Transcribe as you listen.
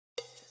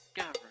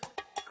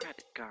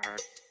credit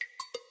card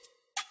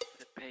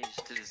that pays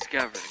to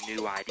discover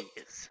new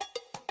ideas.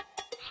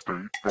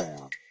 State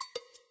Farm.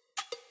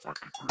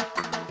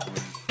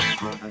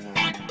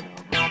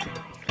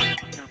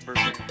 Number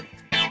bag.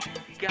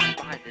 You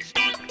gotta buy this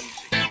new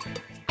music.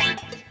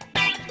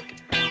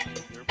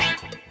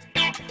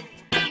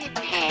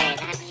 Pinhead.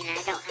 I mean,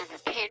 I don't have a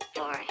pin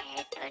for a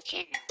head, but you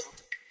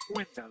know.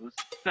 Windows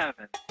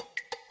 7.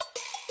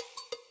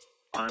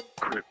 I'm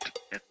Crypt,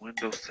 and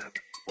Windows 7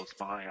 was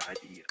my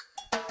idea.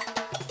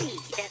 See,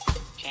 that's the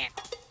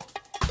channel.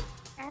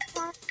 That's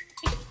not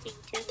easy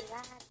to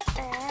like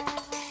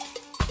that.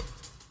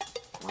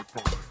 Red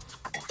Vines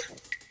commercial.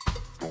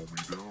 Throw me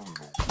down and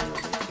I'll go all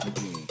over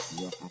the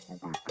world working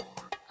the Red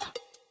Vines.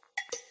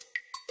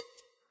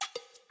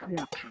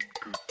 Fortune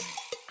cookies,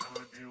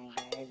 time heals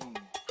all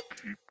wounds,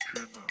 keep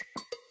chin up.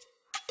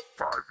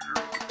 5 years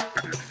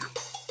of idiot.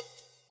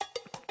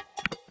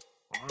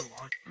 I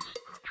like this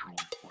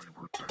naturally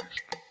flavored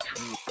tasting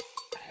chip.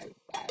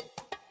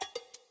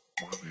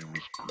 My name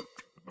is Crypt,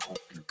 and I'll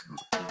give you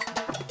a flavor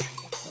punch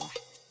when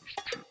forcing this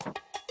chip. So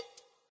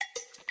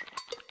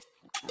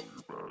throw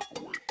your bag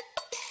away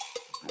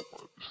and go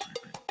buy the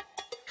CD.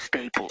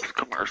 Staples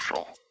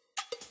commercial.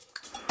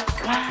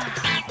 Wow,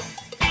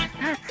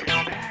 that's a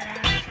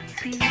badass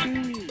CD.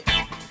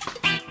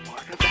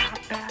 What about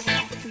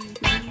badass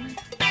CD?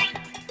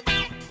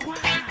 Wow,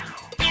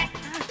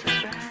 that's a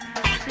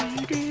badass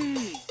CD.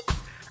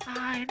 I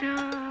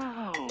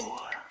know.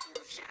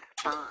 It's a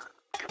bomb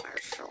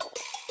commercial.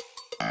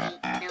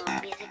 Ain't no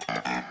music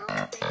but the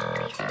homemade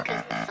music,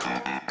 cause the soul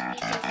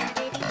music's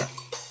added in.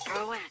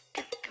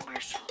 Proactive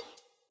commercial.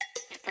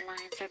 If the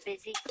lines are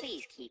busy,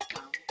 please keep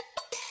calling.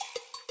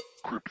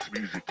 Crypt's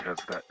music has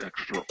that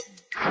extra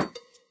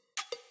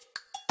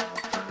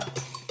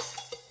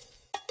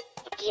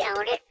If you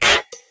own it,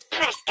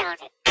 press down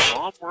it.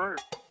 I'm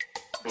right,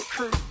 but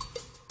true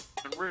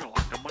and real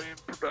like a man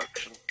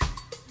production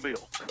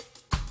built.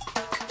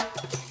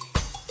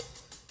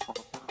 On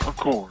a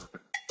chord,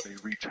 they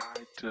reach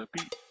high to a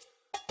beat,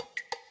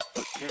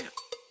 but can't.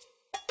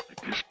 They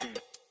just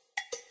can't.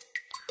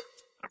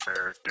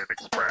 American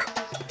Express,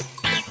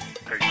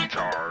 take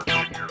charge in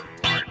your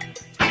life.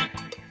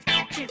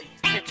 Jimmy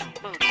Mitchell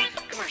Motors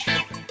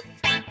commercial.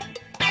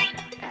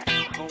 At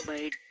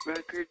Homemade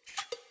Records,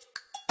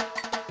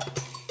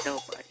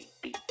 nobody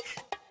beats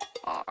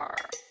our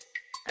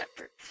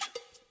efforts.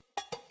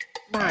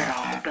 My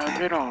all does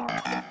it all.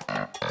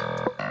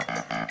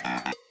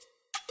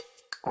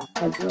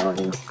 On the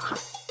world's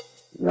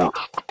worst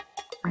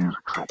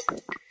music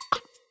supplement.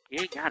 You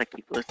ain't gotta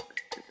keep listening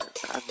to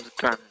this. I was just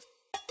trying to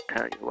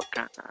tell you what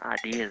kind of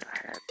ideas I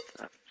had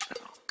and stuff, so.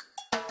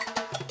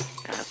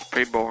 Yeah, it's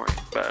pretty boring,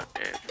 but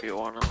if you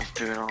want to listen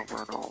to it over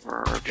and over,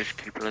 or just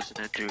keep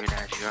listening to it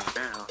as you are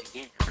now,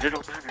 yeah. But it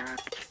don't matter,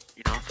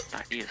 you know, it's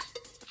ideas.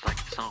 It's like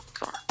the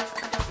songs are.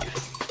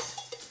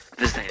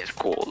 This thing is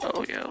cool,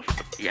 though, you know,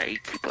 so yeah, you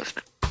keep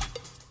listening.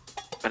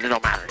 But it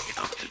don't matter, you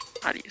know, it's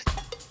just ideas.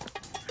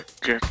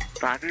 Just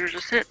 5 years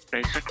of sit,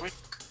 basically.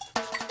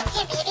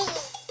 Yippee food.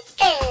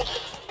 See,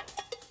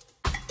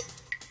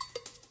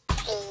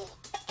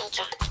 hey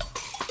Jack. I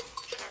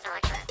don't know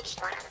which one,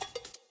 just one of them.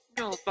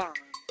 Gold Bond,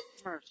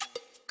 Mercy.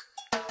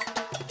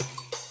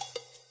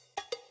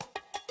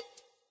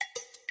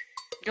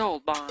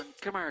 Gold Bond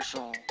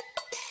commercial.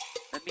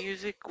 The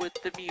music with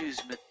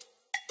amusement.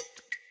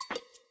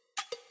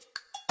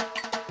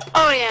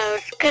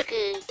 Oreos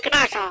cookie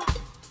commercial.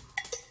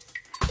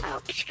 Oh,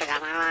 just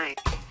forgot my line.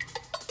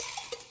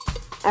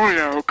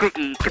 Oreo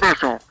cookie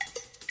commercial.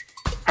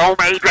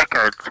 Homemade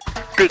Records.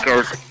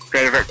 Speaker's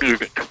favorite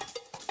music.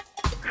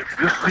 If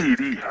this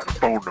CD had a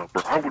phone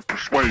number, I would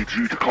persuade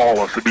you to call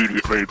us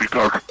immediately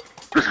because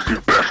this is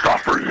your best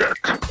offer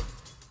yet.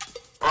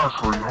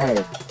 Ashley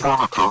Home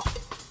Furniture.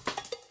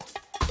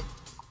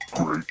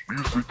 Great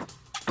music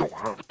don't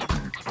have to be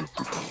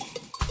expensive.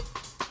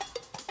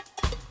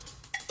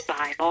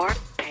 Buy more,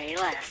 pay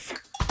less.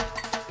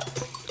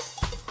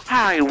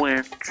 High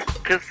Winds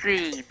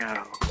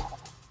Casino.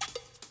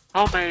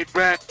 Homemade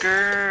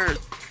Records.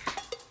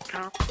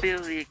 Come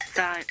feel the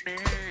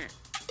excitement.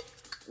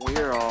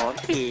 We're all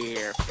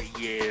here for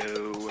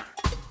you.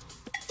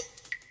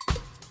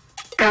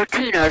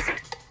 Totino's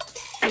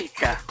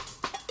Pizza.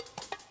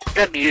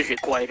 The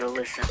music way to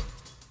listen.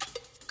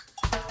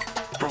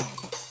 From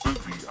a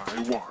movie I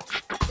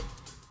watched.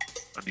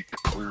 I need to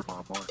clear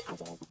my mind from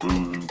all the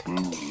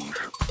boo-boos.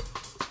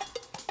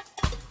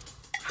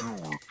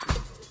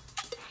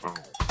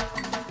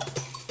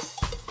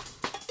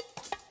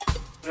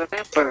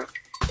 Remember,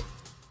 I'm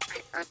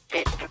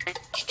unfit for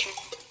menstruation,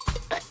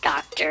 but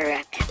doctor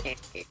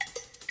recommended.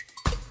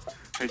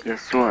 Hey,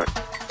 guess what?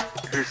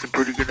 Here's some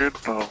pretty good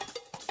info.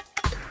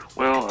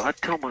 Well, I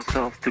tell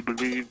myself to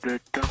believe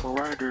that I'm a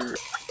writer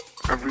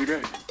every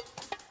day.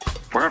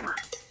 Forever.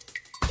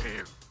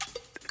 And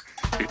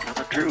it's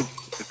becoming true.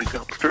 It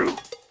becomes true. You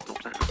know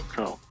what I'm saying?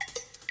 So,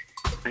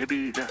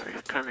 maybe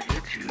that kind of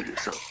hits you to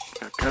something.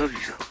 That tells you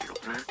something, you know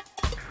what I'm saying?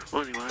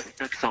 Well, anyway,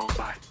 next song,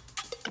 bye.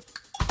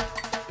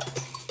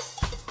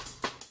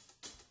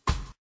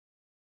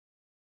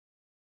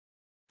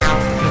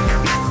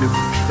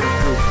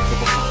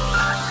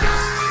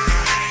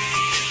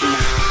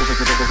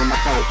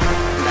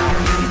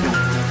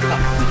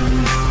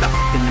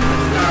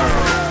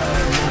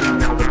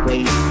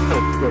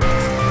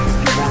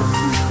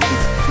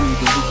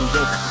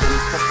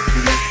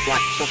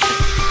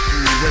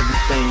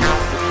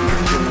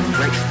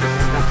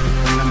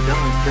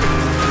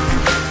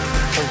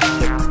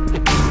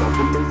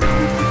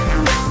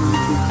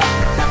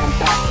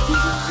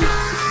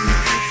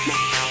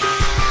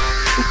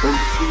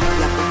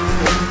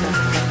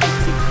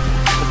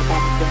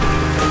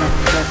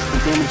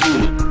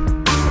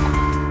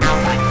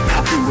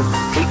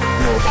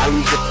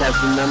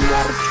 I'm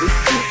not a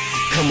treatment.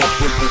 Come up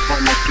with the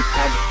fun like you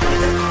call it.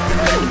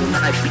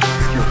 I beat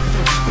you.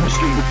 Push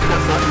you with the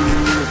button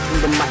from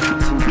the mic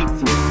to beat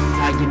you.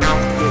 Now you know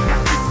you got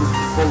this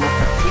full of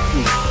a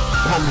kicking.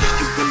 Promise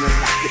you gonna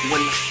like it when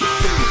I speak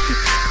to you.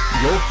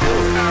 Your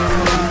fault.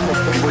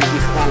 The way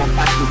you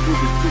qualify to do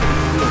the stupid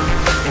thing.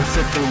 And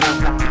something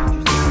like I beat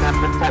you.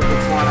 Snap the type of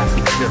what I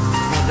beat you.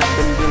 Cause I've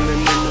been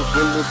dealing in the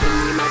willows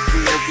and in my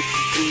field. Get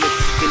you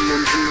in the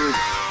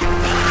engineers.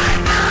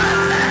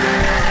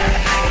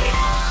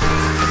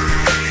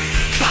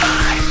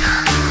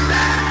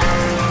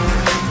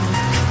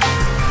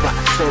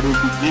 It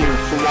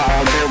begins, so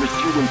all there is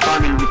you in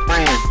front of your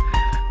friends.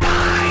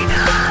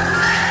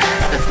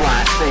 That's why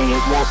I say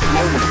it once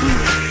more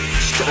again.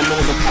 Just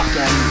annoy the fuck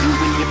out of you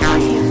and your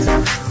friends.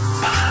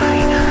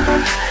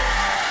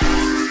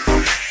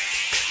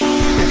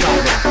 It's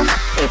over.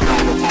 It's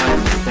over.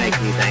 Thank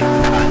you.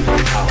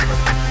 It's over.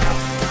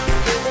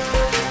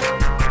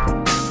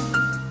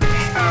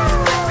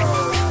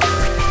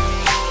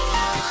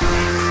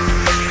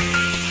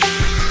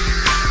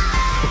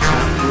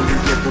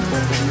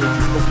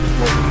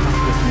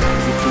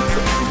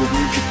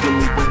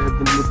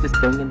 This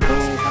thing and go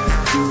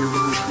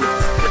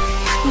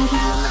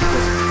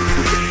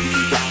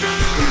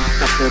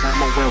stuff that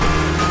I'm aware of.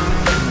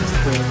 This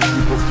way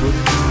people good.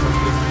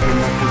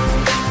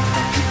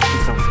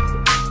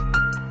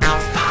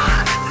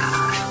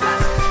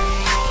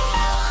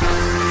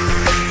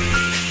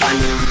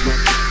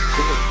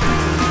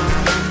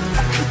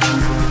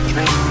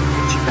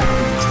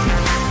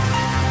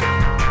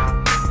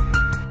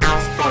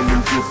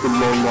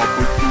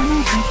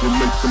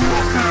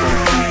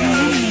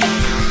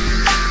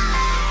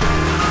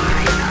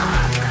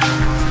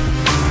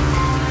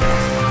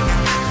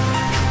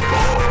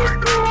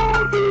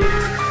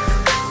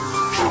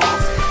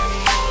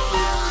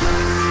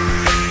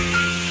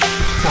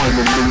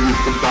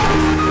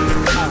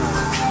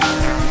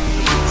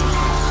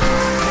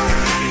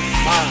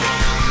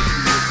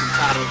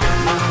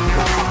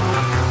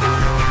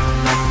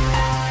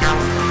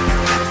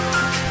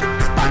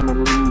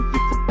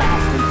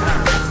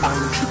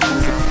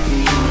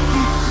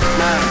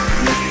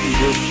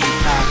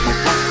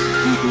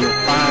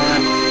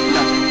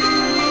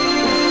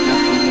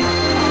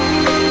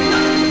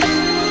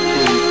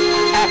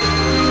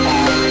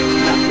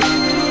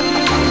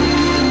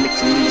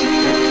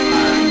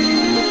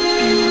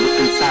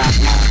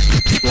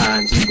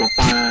 You will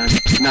find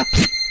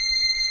nothing.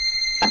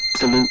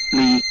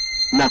 Absolutely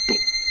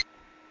nothing.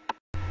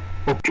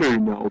 Okay,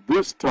 now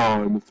this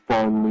time it's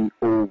finally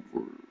over.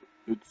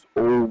 It's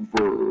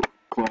over.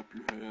 Clap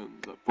your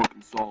hands. That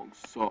fucking song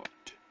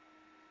sucked.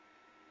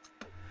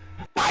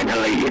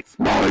 Finally, it's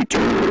my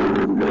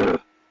turn.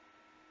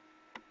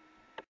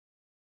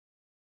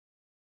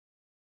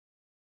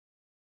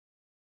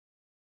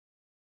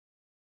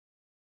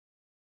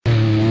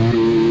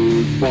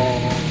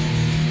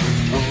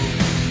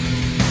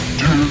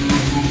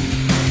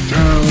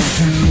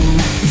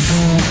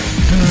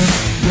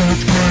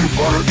 That's great,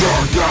 but it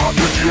turned out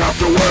that you have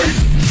to wait.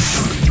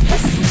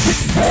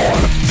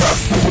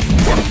 That's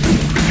what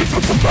it's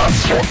a bad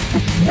sort.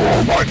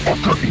 More like a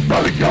curtain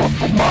belly out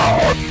from my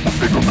heart.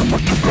 They don't know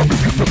what you're coming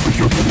to the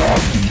you're the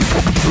Lord. You're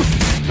talking to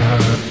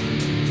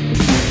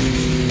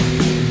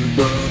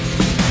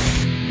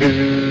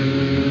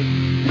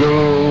no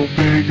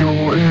bigger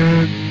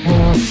in.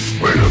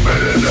 Wait a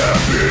minute,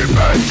 happy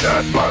man,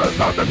 that but it's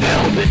not the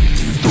helmet.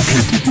 It's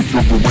okay to be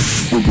overweight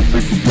when you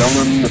think you're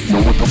yelling. If no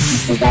one else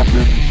people out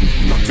there,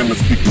 you're not gonna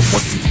speak of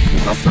what you do.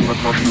 I'm gonna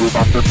tell you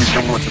about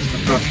everything like it's the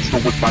best. So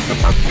it's back and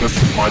I guess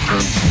it's my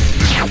turn.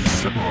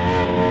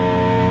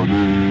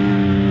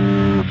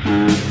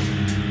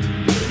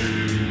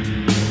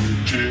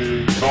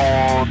 Bitches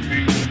on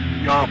me,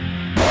 I'm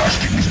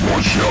blasting these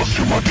more shells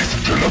to my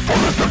decent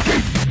telephone at the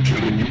gate.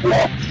 Killing you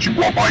off, you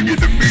are my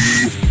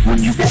enemy. When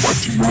you are my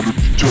team, order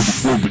to tell the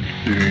world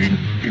anything.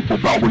 People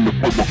bowing the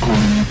public,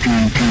 calling you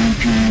king.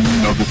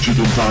 Now that you're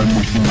in time,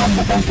 wishing I'm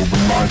a longer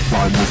when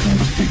lifeline making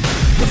the speak.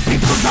 The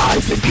people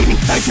died, they're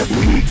getting back at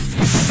me.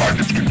 With the fight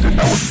is skins and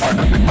now it's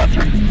finally my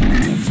turn to be.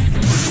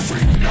 Bring the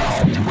ring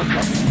down to a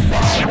coming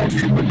round.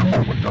 Even the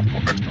moment that's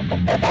for extra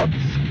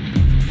performance.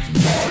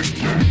 My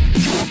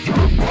days, your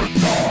turn, but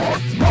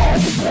not. Now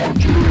I want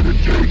you to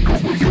take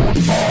over your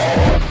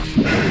spot.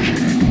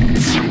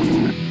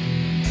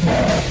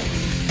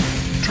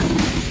 To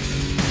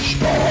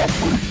stop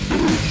with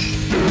this.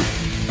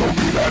 Don't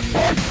be that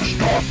fight to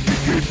stop to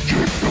get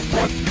checked the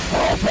what the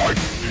crowd like.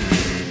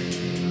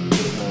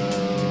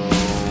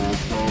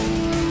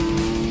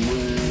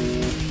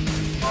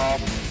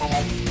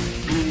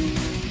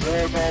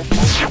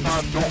 I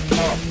don't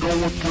stop going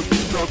to the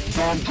stuff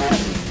I'm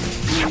dropping.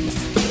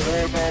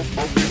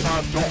 I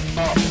don't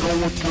stop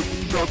going to the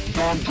stuff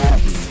I'm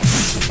dropping.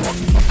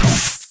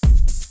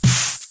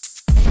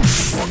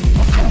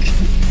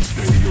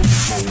 Stay on the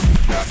phone,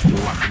 that's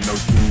like no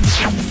thing.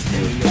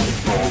 Stay on the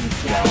phone,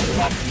 that's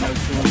like no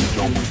thing.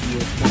 Don't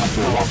get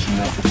after watching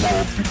out the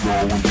ball be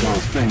growing,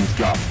 cause things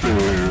got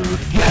fair.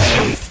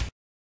 Yeah!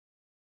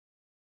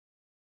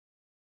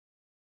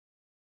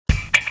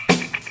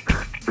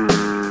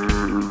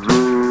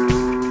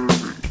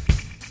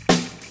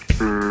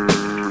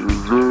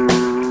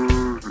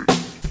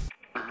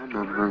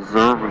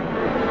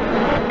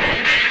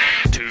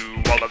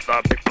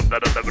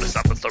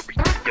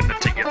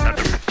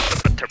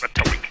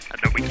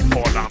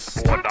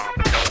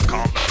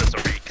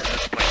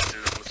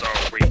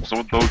 some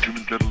of those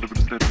humans that live in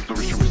a state of the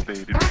rich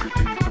state. In a good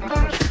day, the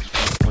rich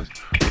place.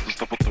 With the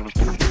stuff I'll tell us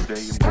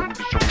today, I'm going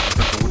to show you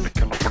that I went to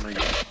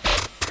California.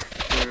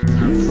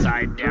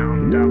 Upside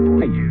down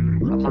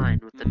W,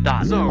 aligned with the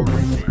dot. So,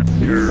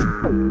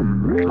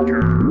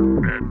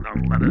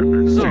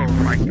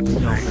 like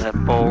that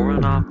for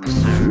an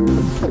officer.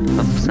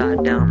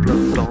 Upside down,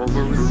 flipped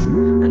over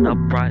and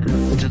upright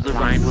to the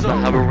right with a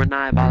hovering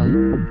eyeball.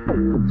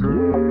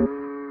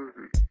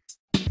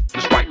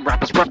 Writing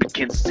rappers rap in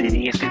Kansas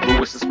City and St.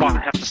 Louis is why I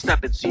have to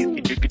snap it so you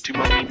can dig into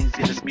my meanings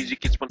in this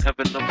music. It's one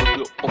heaven of a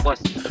good for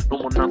us. No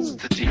one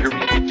nonsense to hear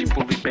me get you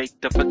fully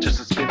baked up and just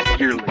expense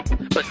yearly.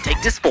 But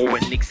take this for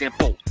an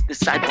example. This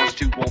side was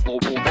too roll,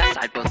 that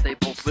side was they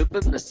both live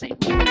in the same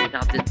world.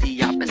 Now that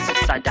the opposite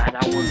side died,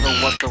 I wonder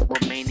what the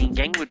remaining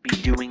gang would be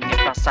doing if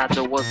outside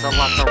there was a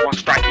lot of rock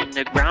striking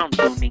the ground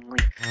boomingly.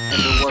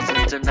 And there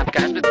wasn't enough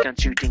guys with gun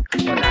shooting.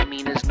 What I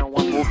mean is no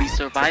one will be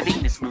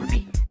surviving this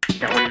movie.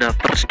 Now enough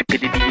for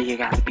stupidity, you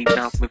gotta be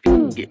mouth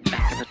moving. Get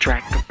back on the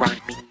track of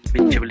rhyming.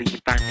 Eventually you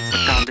find me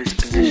with all this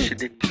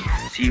positioning.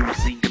 So you will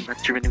see I'm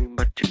not your enemy,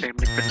 but your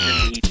family friend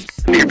in need.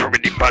 I'm here for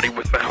anybody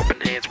with my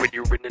helping hands when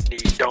you're in the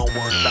need. Don't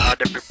worry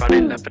about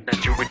everybody laughing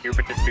at you when you're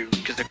in the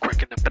nude. Cause they're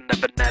cracking up and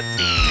laughing at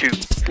me too.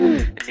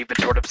 And even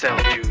toward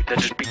themselves too. They're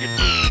just being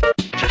rude.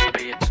 Just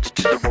pay attention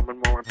to the woman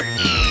more and pay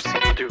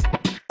attention to do.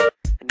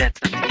 And that's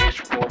not the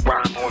actual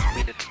rhyme or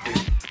mean it to do.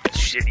 But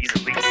you should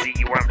easily see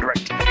where I'm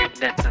directing you.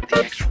 That's not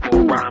the actual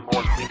rhyme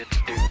or mean it to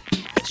do.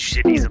 But you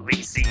should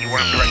easily see where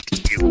I'm directing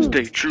you.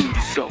 Stay true to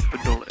yourself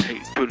and don't let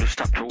hate put a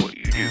stop to what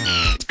you do.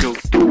 Go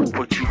through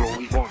what you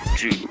always wanted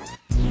to.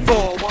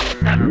 Forward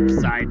and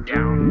upside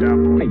down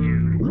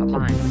W,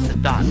 aligned with the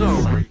dot. So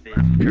like this.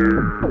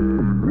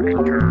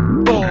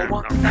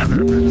 Forward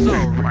and so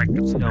like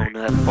it's known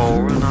as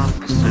for an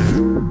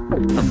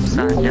officer.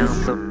 Upside down,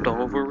 flipped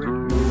over it,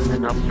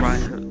 and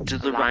upright to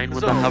the right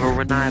with a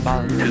hovering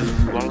eyeball.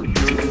 While I'm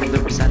doing the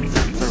recital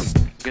sounds.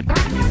 Good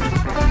night,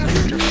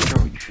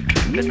 territory.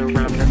 Been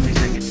around every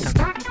second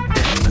time.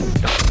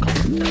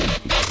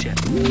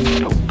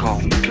 Don't call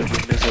me to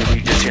the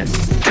misery just yet.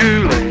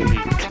 Too late.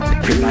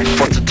 If your life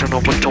wants to turn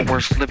over to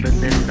worse living,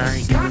 then I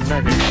ain't gonna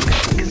let it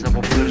happen. Cause I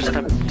won't put a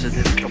step to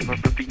this. I'm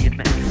never being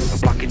mad. I'm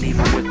blocking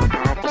evil with a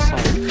powerful soul.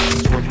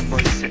 So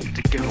everybody's set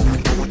to go.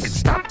 No one can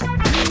stop them.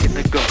 Making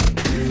the go.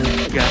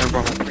 You got a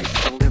wrong place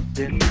to live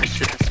in. I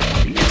should have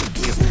somebody else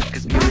give.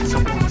 Cause giving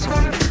someone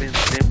something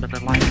spins them and a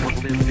life will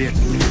live in. To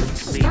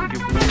me, you're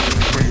more than a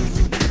friend.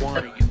 If you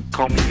want it, you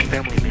call me your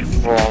family man.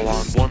 We're all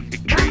on one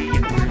big tree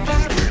and we're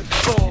just living.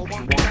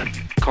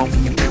 Call me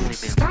your family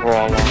man. We're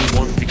all on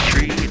one big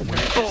tree and we're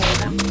just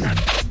living.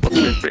 What's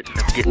been written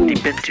I'm getting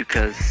deep into,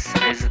 cause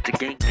size of the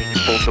gang thing is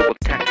both that will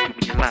attack you in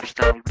your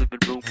lifestyle, living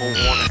room, or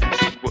wanna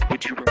ask you what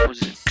would you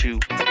represent to?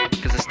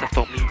 Cause this stuff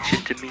don't mean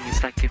shit to me.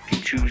 It's like if you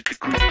choose the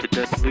group that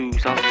doesn't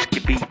lose, I'll just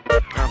get beat.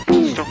 I'm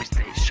from the stormy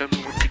stage, show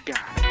me what you got.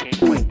 I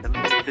can't wait to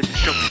live in the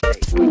stormy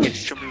stage. You can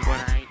show me what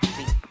I ain't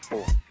seen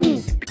before.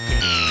 It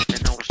began,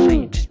 and I will show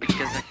you just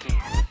because I can.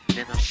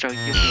 Then I'll show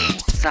you more.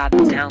 Side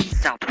of town,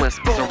 southwest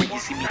Missouri, you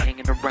see me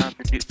hanging around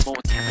the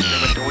Newport County.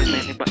 There are doors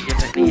landing, but you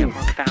let me in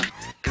my found.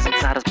 Cause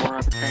inside is more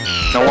of a thing.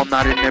 No, I'm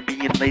not in there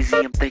being lazy.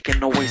 I'm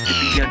thinking of ways to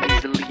be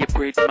uneasily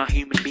upgrading my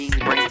human being's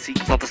brain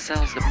seeds. All the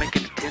cells that make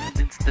an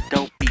attendance to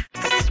dope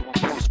beats. So I'm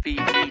force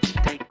feeding each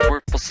take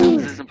worthful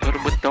sentences and put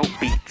them with dope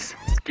beats.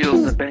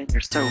 Skills that bang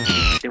your soul.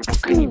 They will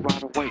cut you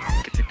right away.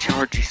 Get the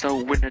charge you so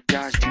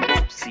energized you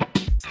won't see.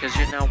 Cause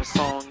you're now a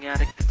song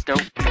addict that's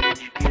dope. And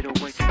you get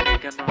away from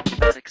making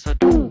automatic. So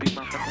don't be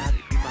my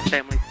fanatic, be my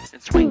family.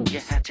 And swing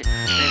your hatchet.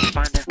 Then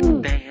find a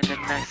band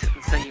and nice it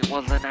and say it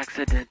was an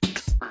accident.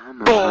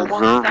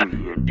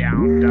 417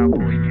 down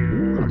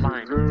W,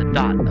 aligned with the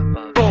dot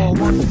above.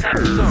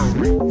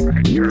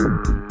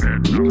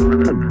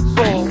 417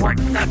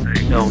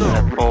 417 known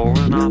as for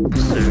an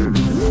officer.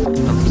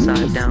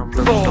 Upside down,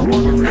 flipped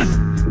over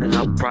and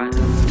upright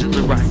to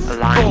the right,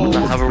 aligned with the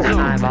hovering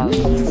eyeball.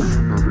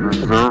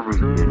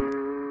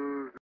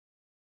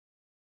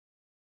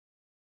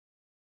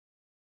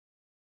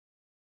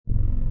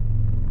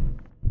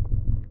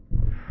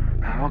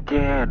 How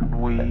can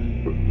we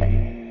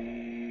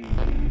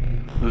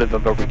live a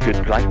very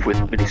good life with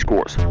many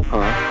scores? How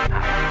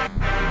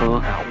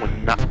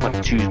would not want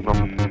to choose my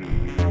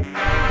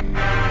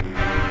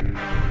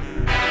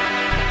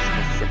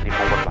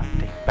anymore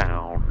life ain't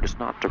found. It's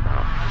not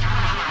around.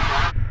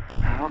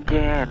 How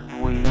can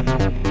we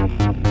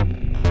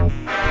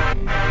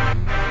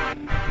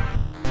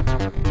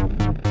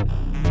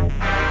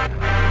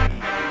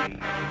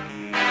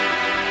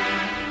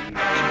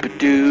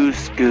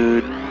produce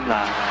good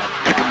life?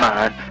 Keep in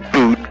mind,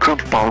 food and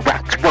crumbs for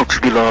rats, roaches,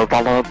 we love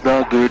all of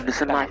the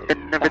goodness in life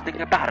and everything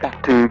about it.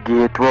 To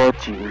get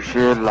what you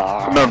should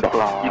like. Remember,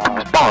 you can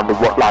respond to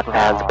what life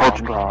has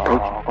approached.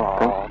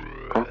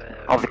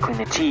 All the clean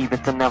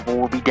achievements and never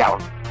will be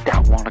doubt.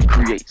 Doubt wanna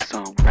create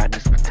some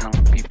brightness with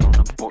telling people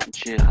important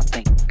shit I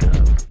think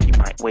of. You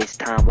might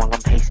waste time while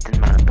I'm hasting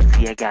mine, but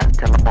see I gotta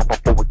tell them all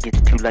before it gets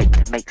too late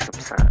to make some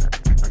sign.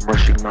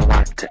 rushing my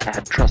life to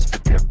add trust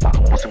with them. By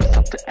forcing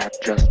myself to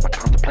adjust my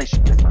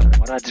contemplation in mind.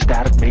 What I just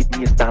added made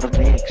me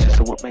astoundingly anxious,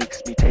 so it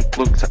makes me take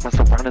looks at my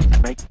surroundings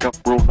and make up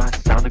real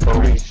nice sounding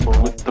creations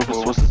with the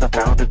resources I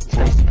found and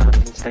stay stunned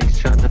and stay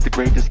shunned at the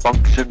greatest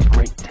function,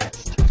 great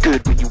test.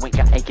 Good when you ain't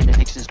got aching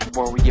addictions to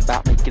worry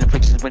about making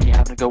afflictions when you're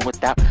having to go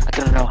without. I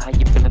gotta know how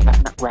you feeling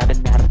about not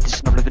grabbing that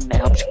addition of living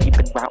that helps you keep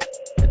it route.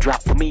 A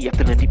drop for me, I'm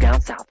feeling deep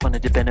down south when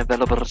it had been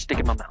available to stick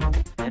in my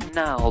mouth. And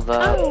now the...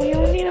 Oh, you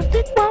need a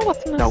sequel?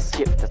 What's in this? No,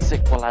 Kip, the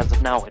sequel as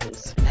of now it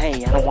is. And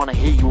hey, I don't wanna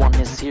hear you on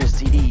this here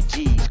CD.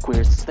 Geez,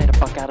 queers, stay the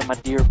fuck out of my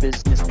dear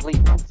business,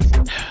 please.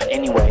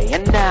 Anyway,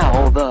 and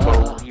now the...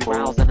 You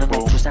rousing an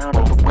ultrasound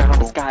of the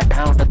ground, the sky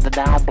pounding, the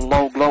down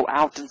below glow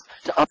outings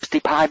to up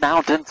steep high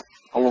mountains.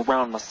 All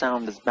around my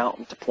sound is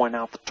mountain to point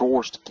out the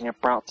tourist camp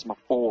routes in my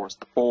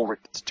forest. Before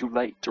it's too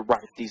late to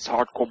write these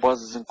hardcore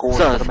buzzes and chords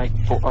that make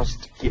for us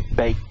to get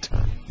baked.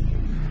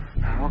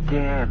 How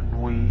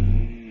can we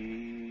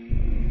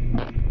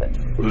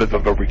live a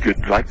very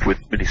good life with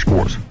many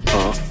scores?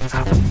 How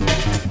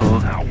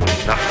we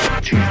not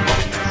achieve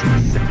money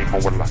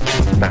anymore like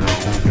now?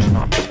 It's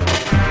not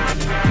enough.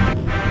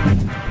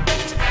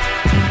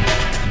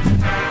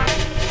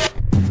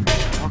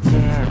 How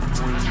can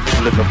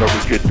we live a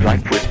very good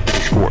life with many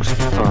scores?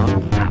 How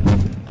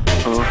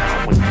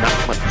we not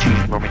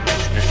achieve money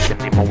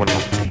anymore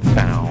like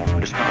now?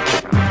 It's not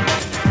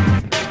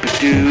enough.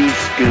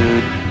 Produce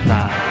good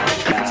life.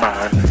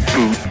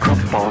 Food,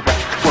 crumble,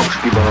 folks,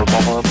 we love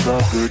all of the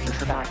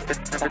goodness of life.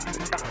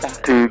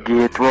 To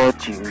get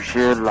what you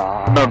should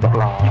like. Remember,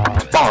 you can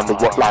respond to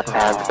what life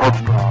has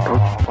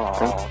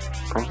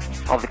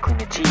All the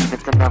clean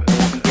achievements and that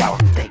will be out.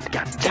 They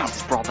got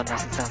justice for all the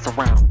nasty sounds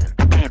around.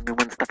 I can't be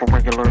when stuff I'm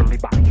regularly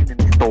buying in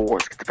these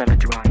stores. Cause the value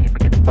too high and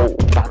begin to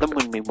fold. Buy them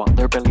when we want,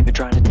 they're barely even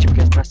trying to cheap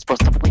guys press for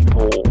stuff we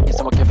pull. If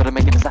someone careful to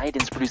make it as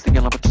items, produce the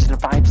yellow but just in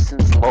 5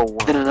 cents lower.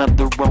 Then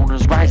another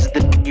owner's rises,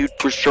 then you'd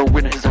for sure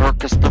when his or her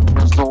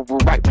customers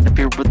overripe. When the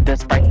fear with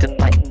death frightened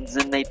lightens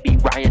and they'd be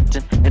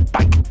rioting and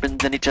fighting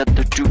friends and each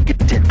other to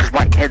get in. Cause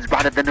whiteheads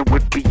brighter than it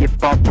would be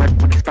if all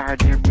bread when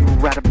expired near you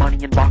were out of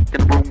money and locked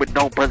in a room with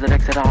no present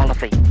exit all of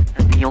fate.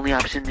 And the only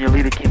option your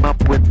leader came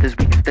up with is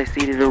we can stay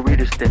seated or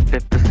read a stiff.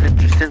 If the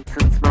center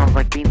and smells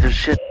like beans or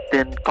shit,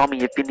 then call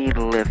me if you need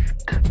a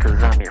lift.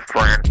 Cause I'm your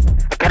friend.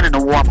 I kinda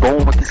know where I'm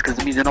going with this cause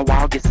I'm using a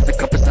wild guess as a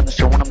compass on the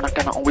show and I'm not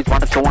gonna always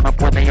wind up showing up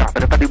where they are.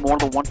 But if I do more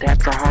than one tap,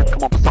 try hard,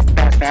 come up with something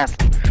fast.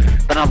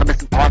 Then all the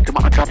missing parts to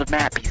my uncharted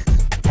map piece.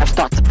 Have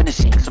starts to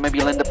finishing, so maybe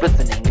you'll end up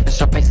listening. If the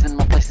show faces in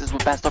more places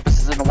with vast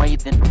surfaces in a way,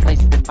 then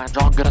replace them by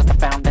drawing good at the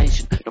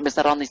foundation. Don't miss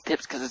out on these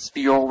tips cause it's for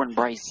your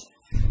embrace.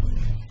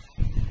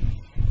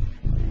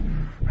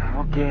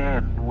 How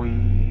can we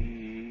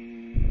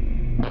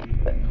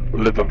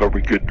live a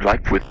very good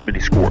life with many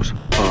scores?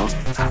 How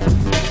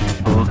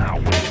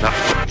we not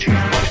achieve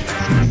money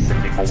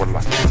anymore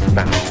like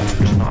now?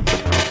 It's not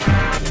enough.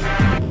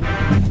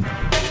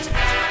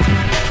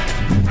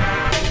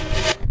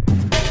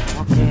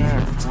 How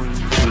can we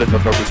live a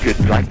very good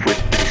life with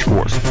many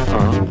scores?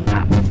 How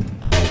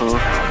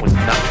we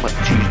not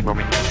achieve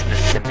money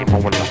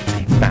anymore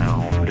like now?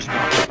 It's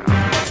not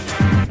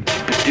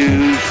enough.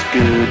 Produce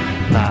good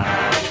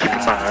life.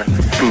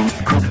 Food,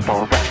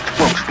 crumble,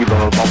 folks, we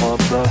love all of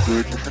the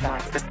goodness of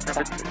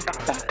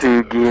life.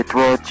 To get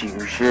what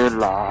you should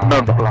like.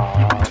 Remember,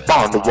 you can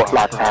respond to what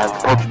life has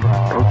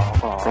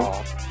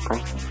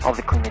all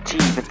the clean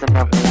achievements and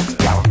that will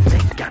be out. They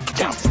got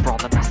justice for all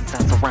the nasty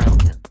sounds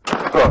around.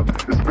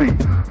 It's me,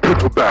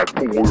 Pickleback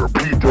Boy, or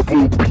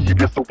P-double-P.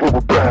 Gets a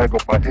rubber bag on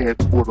my head,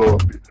 what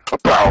of it?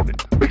 About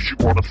it, makes you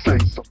wanna say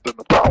something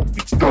about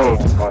me.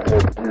 Does my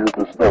head here,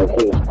 there's no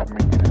holes for me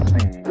to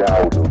see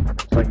out of.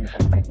 So you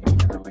should be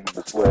easily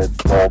misled.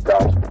 All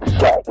doubts will be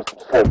shot with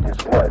some focus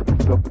lead.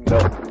 Nothing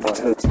else in my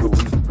head till we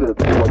said,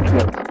 so I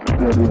can't see the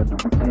dead end. And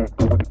we can't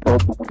go any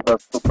further, we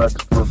mess some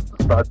extras,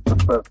 decide the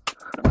best.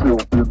 Until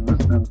then,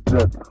 this is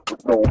dead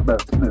with no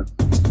messness.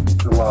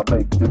 Till I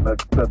make an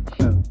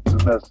exception to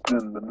nest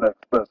in the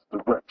next best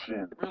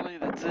direction. Really,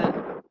 that's it?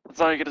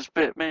 That's all you gotta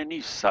spit? Man,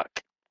 you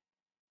suck.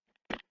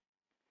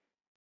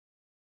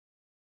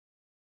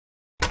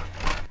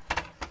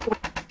 What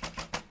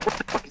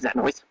the fuck is that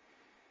noise?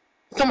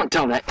 Someone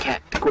tell that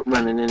cat to quit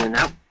running in and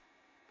out.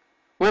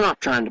 We're not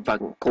trying to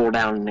fucking cool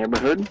down the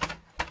neighborhood.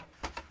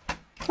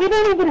 We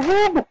don't even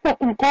have the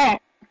fucking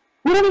cat.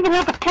 We don't even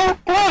have a cat.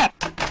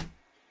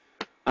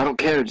 I don't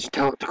care, just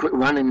tell it to quit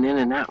running in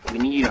and out. We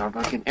need our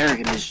fucking air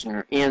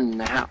conditioner in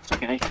the house,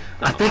 okay?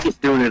 I think it's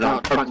doing it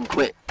on fucking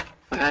quit,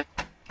 okay?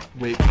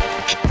 Wait.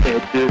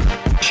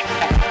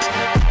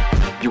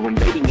 You're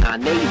invading our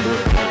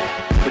neighborhood.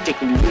 We're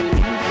taking you in and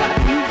we got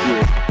you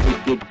good. We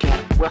did cat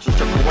rushes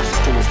to rushes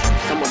towards you.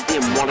 Some of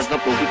them wanted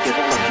up but we could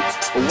hold you.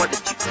 But what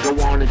did you go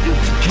on to do?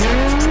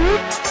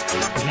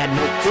 We had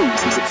no food,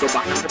 we would go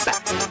behind the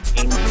back.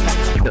 And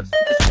back us.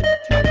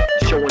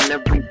 Showing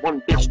everyone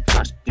bitch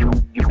trust you,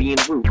 you're being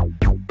rude.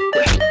 But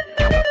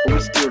we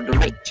still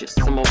donate you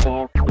some of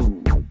our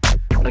food.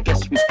 But I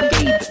guess we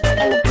gave it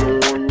all of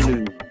your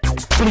news.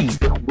 Please,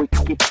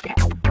 wicked cat.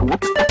 What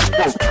the fuck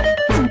is wrong?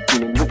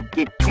 Food,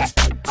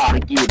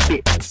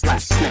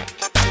 slash snatch.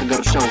 I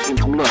gotta show him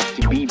some love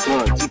to be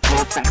buds. He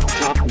throws back the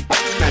job and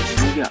fight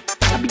scratches me up.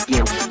 I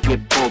begin to get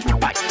bold and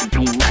fight to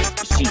be nice,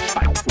 but she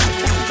fights for me.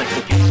 That's like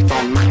a catch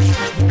all night.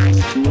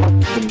 Nice and up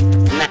and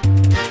snap.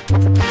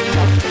 What the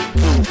fuck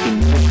you can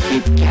you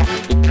get cat?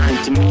 You're kind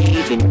to me,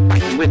 then you're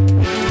fighting with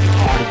me.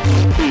 Hard as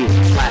you feel,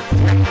 flat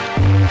snap.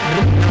 I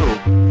don't know,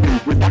 and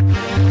with that,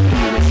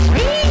 you is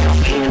real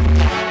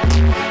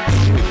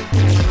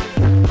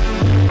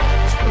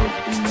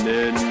and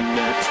then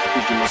that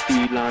is my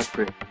feline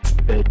print.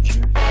 Bet you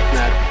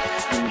snap,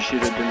 and you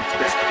should have been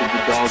scratched with the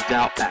dogs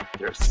out back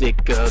there,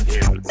 sick of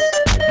him.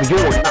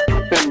 You're not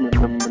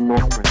feminine and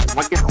normal. I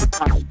guess the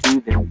cost you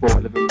then for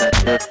living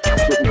better.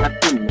 Shouldn't have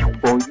been there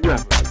for you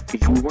ever,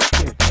 cause you weren't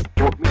there to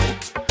support me.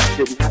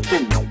 Shouldn't have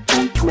been there for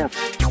you never,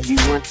 cause you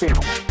weren't there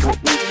to support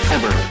me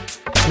ever.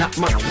 Not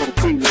much but a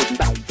feeling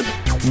back to the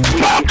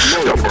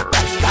Backstabber.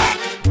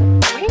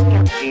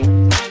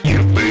 You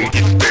made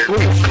it very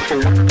clear.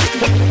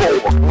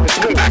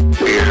 Come back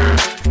here.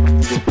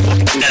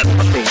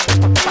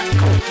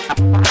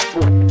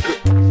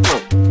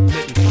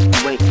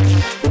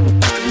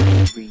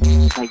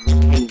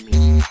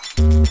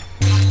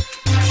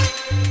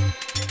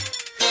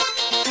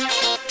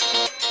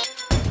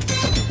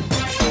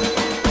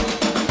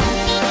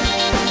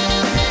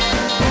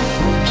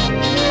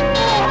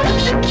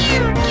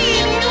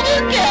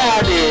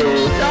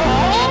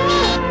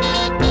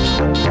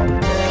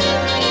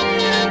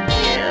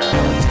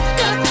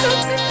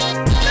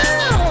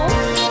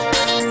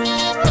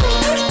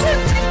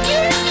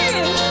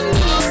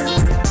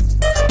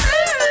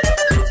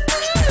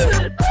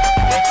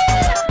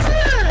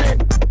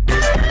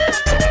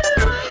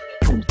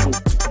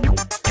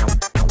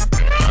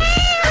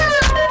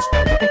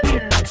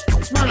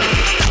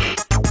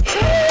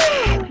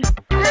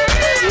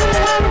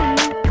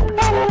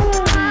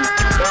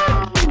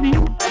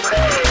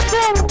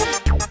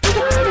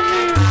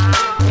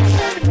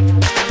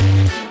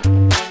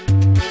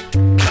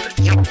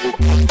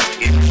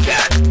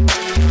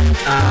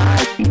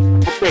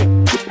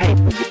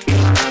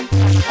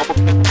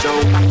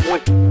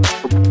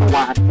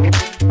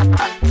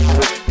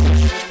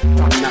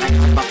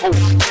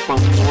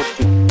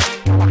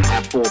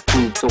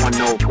 So I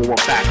know for a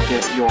fact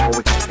that you're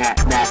always at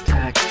that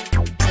tag.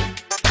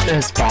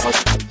 As far as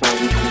I'm concerned,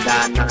 you can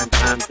die 9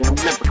 times and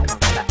never come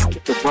back.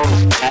 Get the road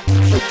at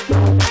it's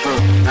your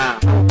turn. Now,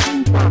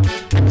 you burn.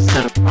 And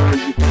instead of burn,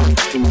 you burn.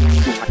 And you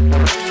feel like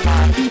burn.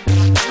 5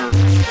 even turn.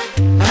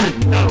 I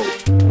didn't know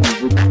you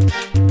were that.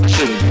 I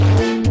should've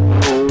known.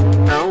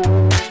 No.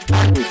 I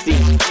didn't see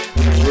you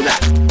were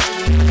that.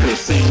 Could've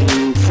seen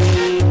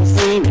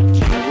it.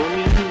 You know what I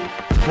mean?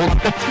 Well, I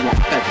bet you want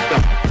that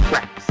stuff.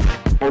 Scraps.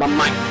 Well, I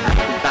might have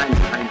to die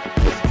time for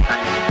this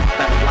time.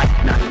 Instead of like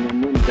 9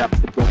 and end up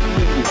with your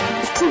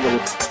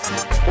feelings.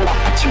 Well, I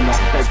bet you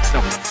want that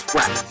stuff.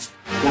 Scraps.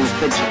 Wanna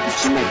bet you that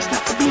she makes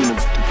not to be in a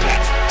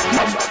cat.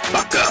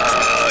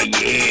 Motherfucker,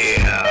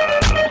 yeah.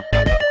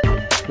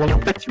 Well, I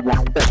bet you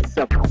want that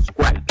stuff.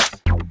 Scraps.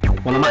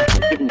 Well, I might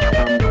have given you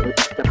some, but you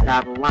stepped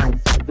out of line.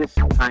 So this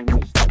time you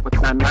stop with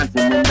 9 lines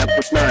and end up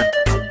with none.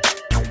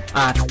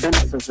 I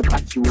fantasize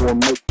about you or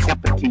make up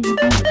a tea. You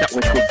start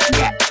with this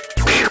yak.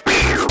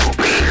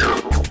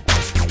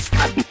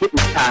 I'd be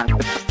hypnotized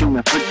if I seen a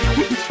hundred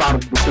getting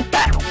spotted with the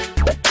bat.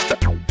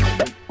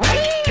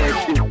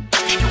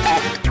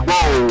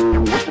 Whoa,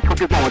 what the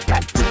fuck is wrong with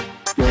that?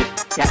 Good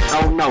cat,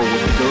 oh no,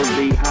 with the girl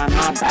behind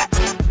my back.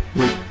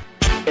 With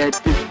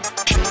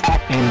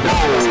and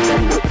whoa,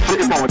 what the fuck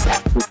is wrong with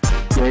that?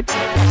 Good cat,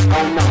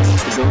 oh no,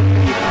 with the girl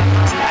behind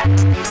my back.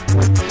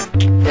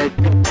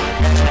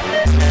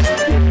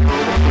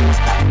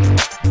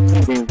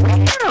 Then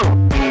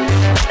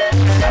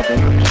I've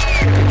been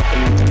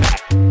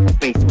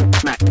basement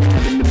smack, in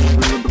the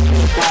middle of the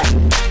floor flag.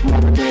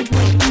 Mother dead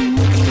weight,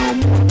 no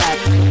more back.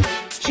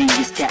 She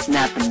is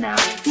catnapping now,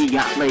 he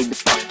got laid the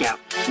fuck out.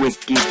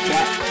 Wicked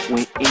cat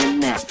went in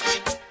and out.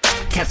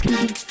 Cats can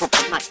be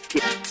purple like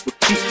it, with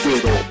cute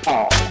little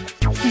paws.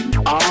 They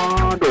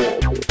are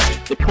adorable,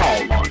 they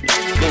crawl on you,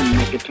 then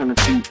make it turn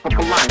into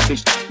purple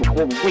lionfish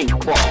before a wing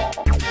claw.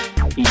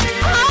 He's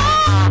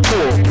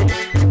horrible,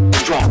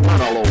 they draw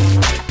blood all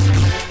over.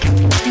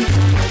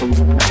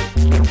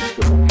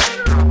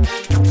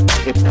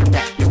 If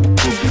that you will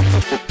be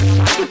purple,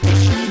 I will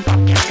fish you, but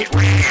catch it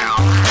round.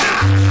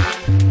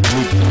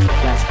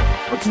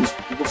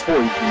 The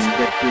poison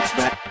that gets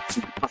back,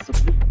 you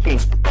possibly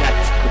can't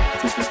catch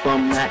it from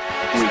that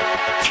weak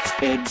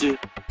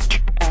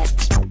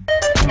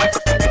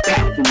microscopic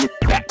back in its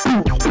back.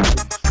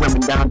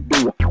 Swimming down the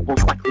door,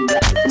 most likely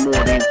that's the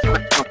more than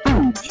stretch my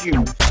food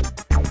used.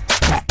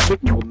 That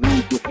kitten will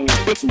leave your hand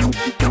bitten if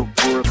you don't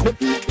for a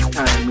bitten at the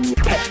time when you're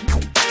petting.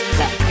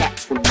 That cat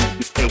will leave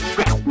your face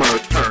grass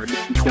murder turd if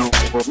you don't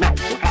for a match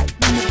or happen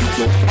if you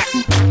don't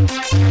patent.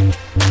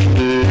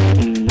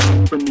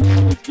 From the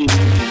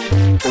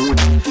beginning, going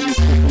to the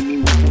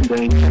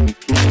bang,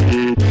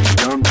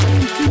 young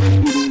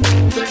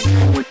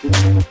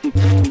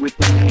with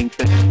the hang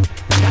thing.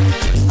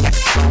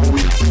 That's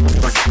always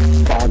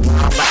fall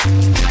my back.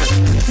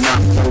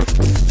 Not so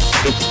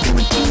it's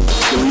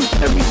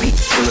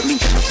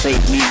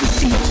save me the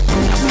seat.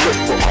 Now we look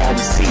for all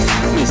the seats.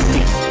 We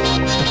see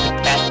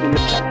back in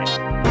the back.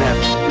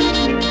 Never me,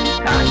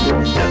 I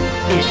was stuck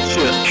in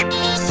church.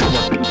 So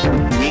I be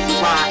doing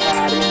why I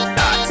had it.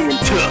 Got in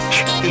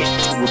touch.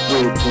 Into a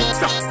bridge and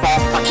drop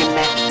off like a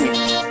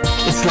magnet.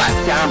 It's like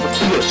down the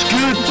push,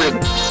 good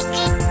ribbons.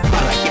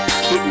 But I get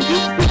getting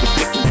good with the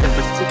picking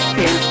differences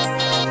in.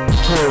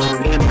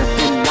 Heard him has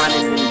been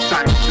whining and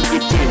trying to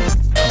get in.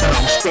 But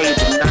I'm staying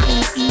the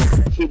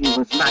 90s. The kitty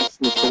was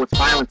niceness, so it's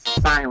violence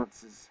and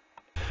silences.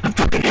 I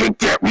fucking hate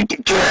that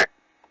weekend cat.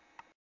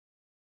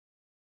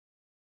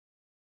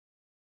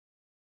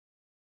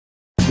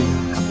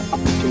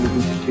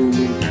 Opportunity to tune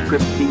in to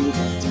Crypty.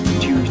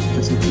 Choose to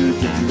listen to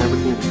it and never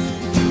get it.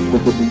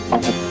 Probably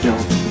all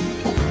down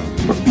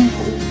but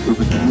behold, there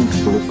was a new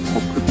store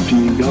called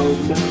Cryptalo.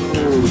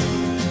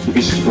 You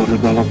can just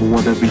develop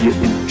whatever you're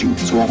into,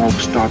 so I'll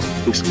start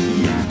this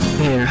year.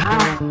 There,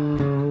 hi!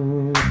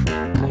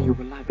 Now you're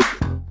alive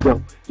again. Yo,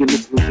 you're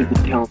listening to the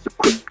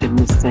TalesOfCrypt and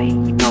this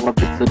ain't all of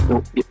it, so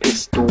don't get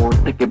pissed or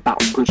think about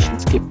push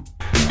and skip.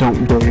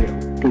 Don't dare,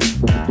 please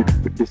don't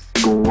with this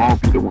go, I'll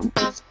be the one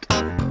pissed.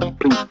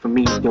 Please for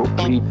me, don't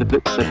read the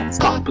lips that I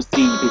stop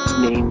proceed, it's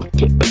named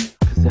Kip.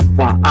 Cause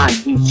FYI,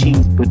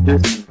 she's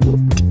producing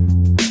it.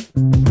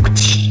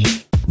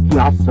 He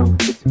also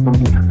sits from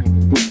behind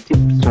and his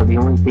tips are the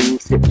only thing he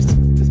sips.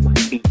 This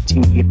might be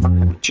tea in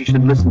mine, but you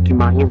should listen to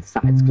my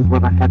insights, cause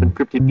what I have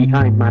encrypted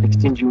behind might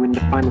extend you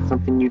into finding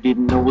something you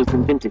didn't know was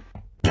invented.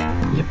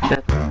 Yep,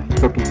 that's right.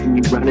 So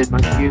continue running my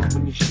gears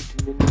when you're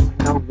shooting in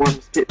my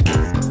worms fit.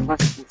 It's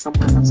less than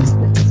someone else's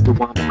nest. So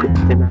I'm crypt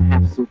and I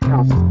have some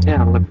tales to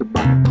tell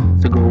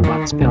everybody. So go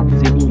out spell the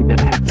CD that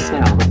I have to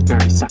sell. It's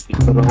very sucky,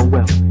 but oh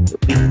well.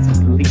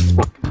 At least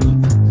what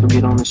competes. So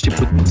get on the ship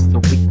with me so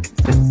we can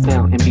set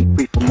sail and be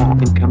free from all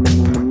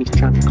incoming enemies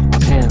trying to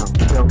cause hell.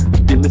 So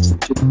you listen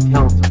to the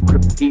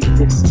TalesOfCrypt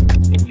list,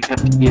 and you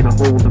have to get a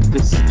hold of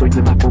this, so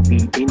your life will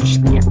be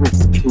dangerously at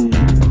risk.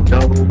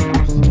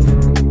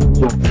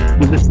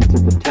 You listen to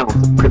the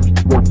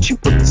TalesOfCrypt. Once you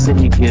put this in,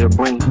 you get a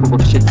brain full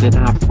of shit that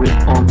I've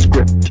written on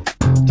script.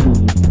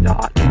 T.O.C.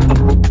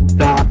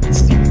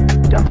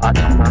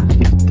 I'm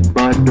addicted to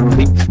bud or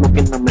leaf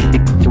smoking. I'm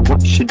addicted to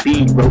what should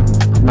be wrote.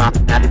 I'm not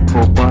an addict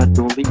for bud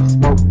or leaf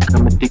smoke.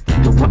 I'm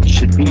addicted to what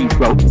should be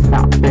wrote.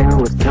 Out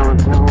there is telling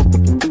tales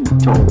that can be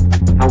told.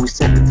 How we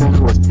set the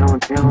tale is telling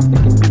tales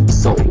that can be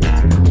sold.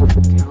 What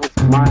the tales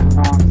of mine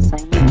are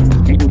saying.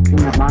 Reading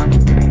through your mind.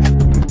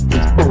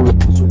 It's full of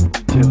puzzle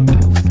when you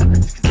tell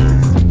science.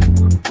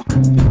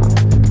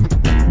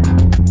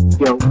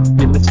 Yo,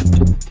 you listen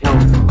to the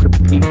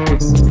TalesOfCrypt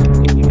list,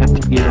 and you have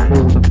to get a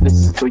hold of this,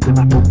 so your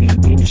life will be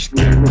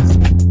dangerously at risk.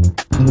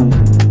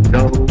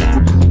 Yo,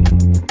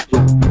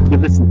 you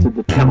listen to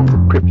the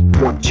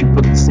TalesOfCrypt. Once you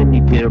put this in,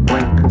 you get a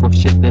brain full of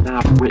shit that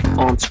I've written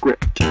on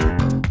script.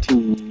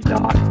 T.O.C.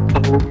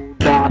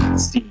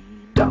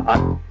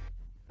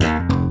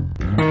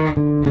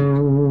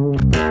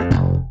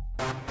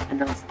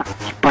 And I'll stop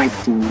you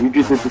biting, you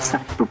do the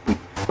decipher week,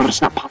 but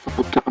it's not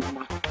possible to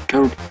unlock the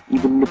code,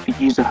 even if you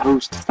use a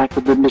host to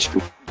decipher the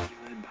mystery.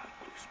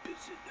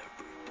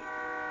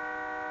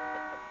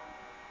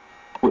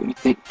 What you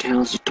think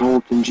tales are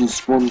told in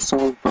just one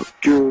song? But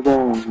you're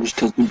wrong, just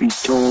cause to be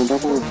told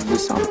I'm over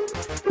this song.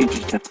 You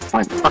just have to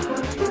find the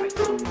right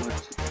so much.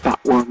 It's about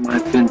where my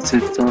pen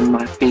sits on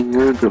my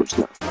finger goes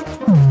now.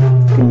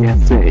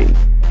 PSA.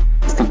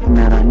 Something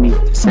that I need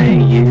to say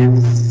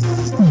is,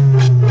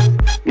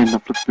 and I'll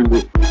flip through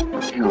it.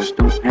 Tales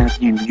don't have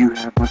you, you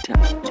have my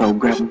tail. So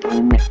grab him by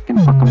the neck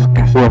and fuck him like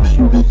that. Well,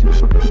 you lose it,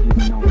 but you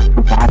didn't know it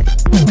provided.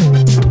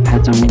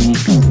 Had so many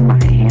bees in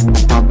my hand,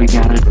 I probably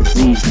got a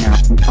disease now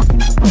from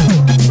fucking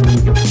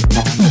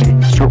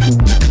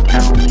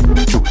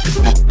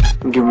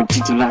I'm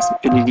guaranteed to last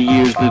infinity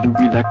years, let it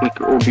be like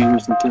liquor or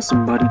beers until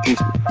somebody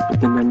drinks me. But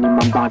then I need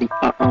my body,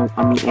 I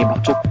mean a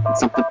bottle, and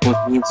something for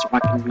me in so I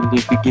can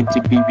really begin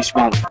to be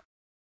swallowed.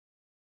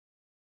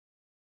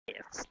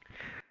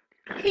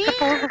 He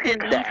did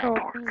that.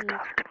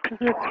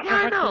 Yeah,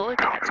 I know.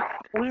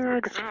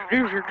 Weird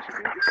visions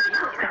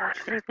that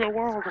save the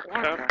world of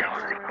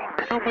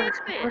Warcraft. Nobody's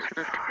listening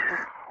to you.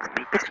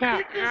 But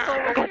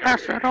yeah, go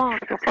pass that on.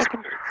 Go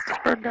fucking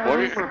spread that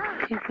rumor.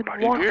 You can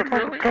want to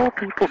fucking tell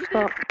people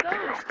stuff.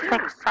 It's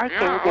like a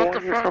psycho boy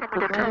or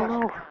something. I don't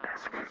know.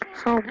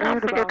 So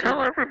weird about it.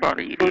 Tell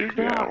everybody, dude.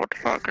 Yeah, what the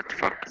fuck? It's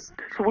fucking.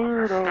 It's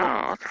weird.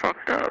 No, it's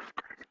fucked up.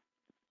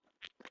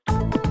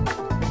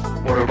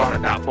 What about it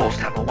now? Most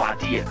have no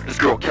idea. This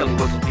girl Kelly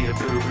wasn't me a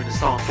bitter in the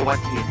song, so I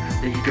did.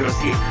 Then you girls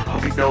see it.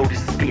 Hope you know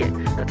this is it.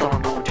 That's all I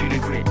know to the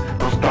grit.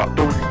 Don't start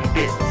doing any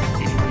bits.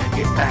 Anyway, I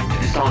get back to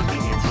the song's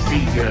meaning. So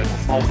see ya.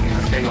 Smoking, I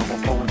stay off my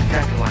phone and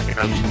acting like an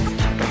ocean.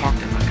 The heart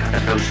in my kind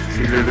of notion.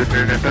 You live it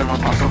in and I'm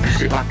on some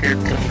shit like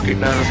it. Till you get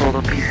better, so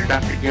the pieces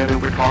back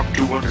together. We're hard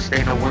to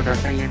understand the words I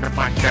say in the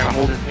mic. Gotta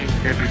hold it in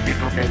every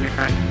single day and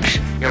night.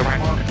 You're right,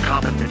 it's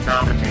common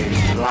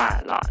denominator.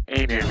 Lie,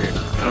 ain't it?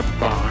 A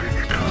bar,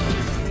 it's common.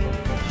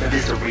 The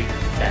misery,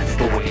 that's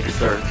the way it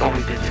deserves.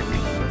 Always been to me,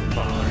 but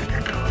far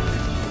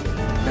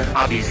and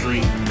obviously,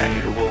 I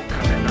hate the world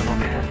coming, I'm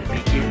mad.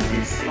 begin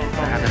this scene.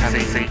 Have a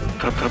scene.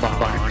 Come on.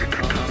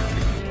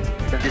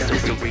 This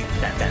is the way,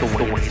 that's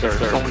the way, sir.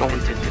 It's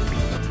always meant to be.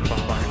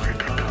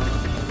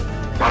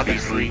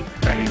 Obviously,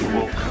 they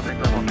will come and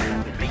go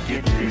and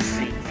begin this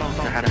scene.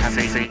 Have a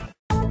scene.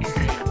 You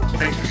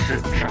say you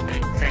shouldn't try to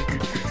say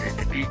it.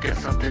 If you got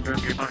something on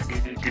your mind, you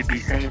need to be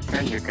saying it.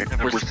 And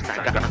ever since I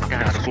got knocked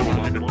out of school,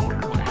 I've been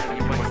wondering how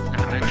you went.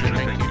 I bet you're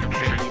thinking I'm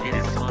saying it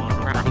is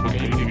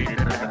complicated in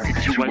that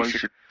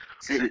situation.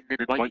 Sitting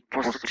and waiting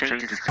for some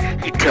changes.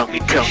 You tell me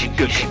she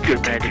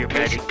good at your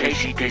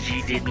education, cause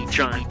you did me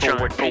trying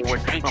forward. My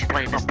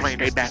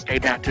plan is stay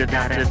back to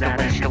that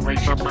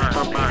escalation. My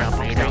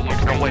mind,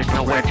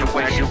 no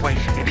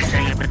graduation. If you say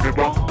I'm in the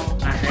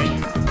wrong, I say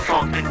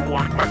song and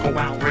walk, go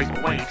out, raise the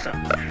waves up.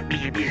 Me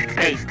and music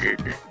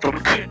tasted, so we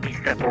can't be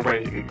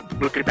separated.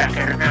 Looking back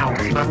at an hour,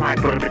 see my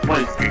life would have been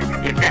wasted.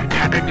 If that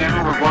happened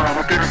now, was what I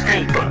was gonna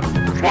say, but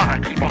that's why I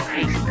keep on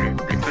hasting.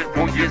 It's been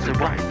 4 years of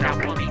writing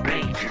out 20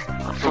 pages.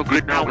 I'm so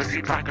good now, it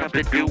seems like I've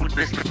been doing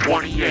this for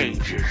 20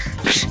 ages.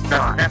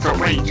 Nah, that's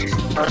outrageous.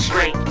 A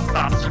straight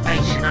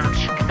observation. I'm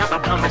shooting up my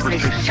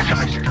conversation.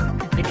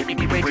 Making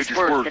me raise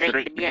words that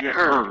ain't been yet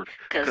heard.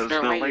 Cause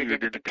they're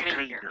layered in the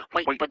container.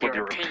 Wait for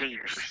their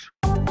obtainers.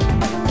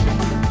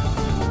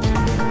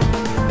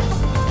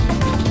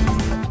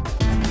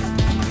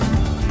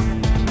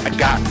 I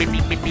got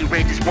many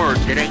rageous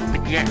words that ain't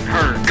been yet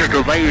heard. Cause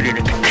they're layered in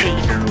a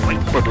container.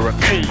 Wait for their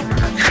obtainers.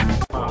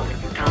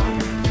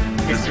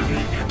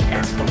 History,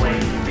 that's the way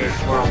this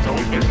world's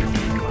always been to be.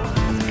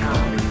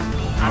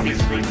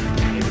 Obviously,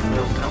 it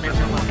will come and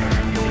go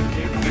and doing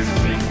this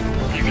scene.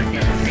 Music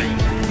never seen.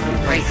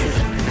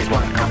 Racism is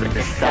what's coming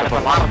this out of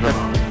a lot of them.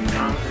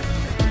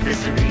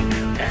 History,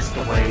 that's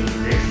the way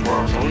this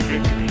world's always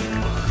been to be.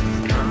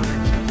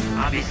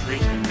 Obviously,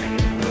 it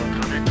will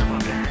come and go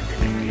and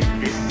doing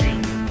this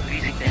scene.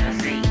 Music never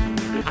seen.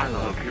 I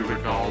love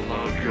hearing all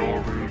of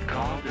your rude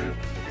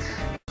comments.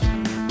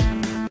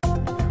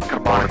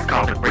 Come on,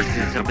 common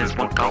racism is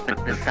one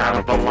commonest out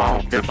of a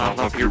lot of them. I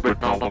love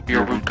hearing all of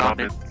your rude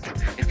comments.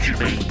 It's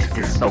humane to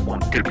diss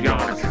someone, to be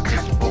honest, it's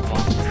just for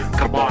fun.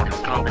 Come on, it's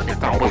common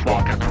if I was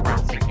walking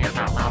around singing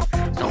out loud.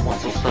 Someone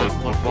so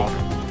sudden would walk,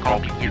 call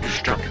me a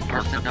destructive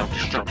person of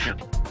destruction.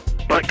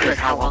 But cause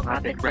how long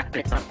I've been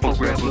rapping, I'm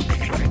forever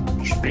betraying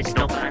these bitch.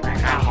 No matter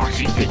how hard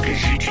you think,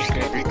 cause you too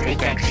scared to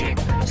take action.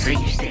 So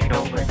you stand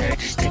over there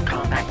just to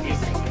combat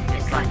this.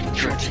 It's like a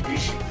church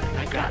edition.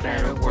 I got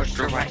better words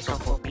to write, so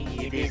for me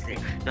it isn't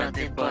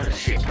nothing but a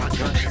shit talk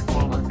junction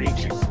full of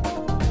bitches.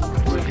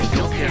 Really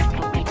don't care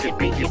for me to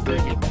be a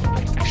billion.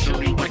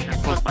 Actually, when I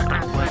close my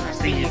eyes, when I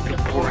see it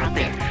before I'm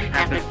there,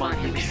 having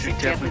money, we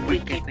sit every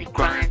weekend, we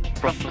grind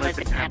from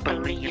living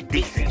happily and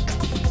decent.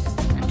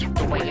 I took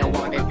the way I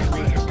wanted to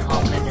live.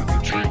 I'm living the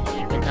dream,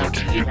 even though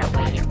to you that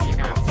way it may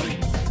not seem.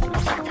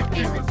 I start to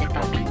feel as if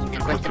I'm being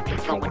aggressively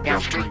flowing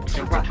downstream.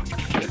 So rough,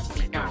 you hit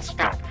me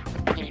non-stop.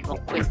 The pain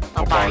won't quit.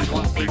 My body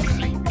won't big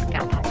sleep.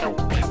 Got my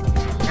dope in.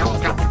 Now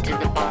I'm dropping to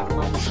the bottom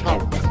of the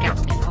slope. It's got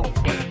me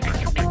hoping I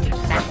can make it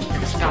back to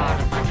the start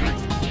of my dream.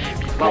 And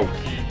be broken.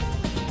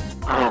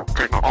 I don't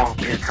take my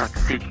armpits like the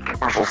city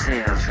commercial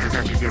says. Cause I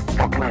can give a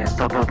fuck less.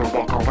 I'd rather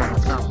walk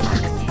around something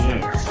like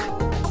yes.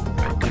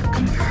 I get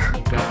these.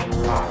 Got a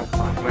lot of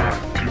my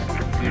gratitude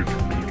for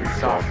giving me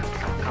this awesome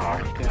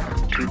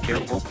attitude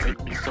that will make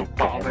me so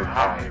far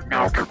high in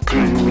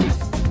altitude.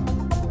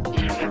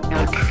 Even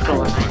though the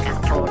school I got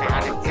thrown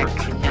out and sent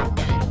to young,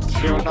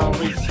 you'll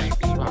always see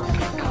me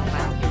walking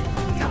around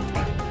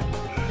something.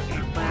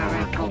 And where I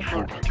go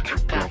for it to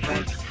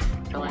coverage,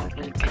 so I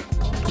can get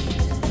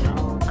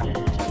okay.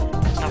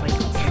 So we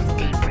can take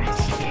deep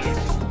breaths in.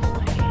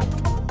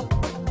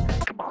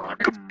 Come on,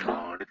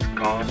 it's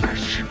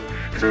competition.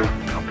 It's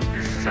coming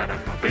this set of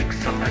a big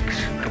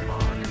selection. Come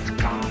on, it's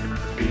common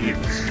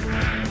beats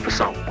for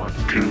someone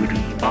to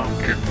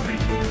debunk and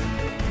lead.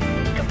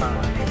 Come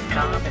on, it's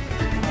common.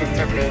 This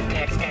a real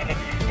can't stand it.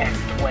 That's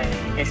the way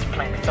this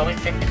planet's always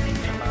been to be.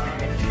 Come on,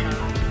 it's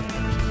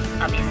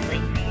common. Obviously,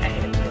 I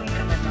hit a wheel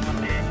coming on my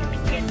path and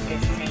begin to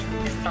sing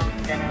the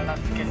songs that I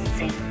love to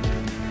sing.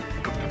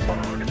 Come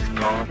on, it's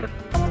common.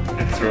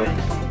 It's real.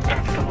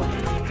 That's the way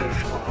this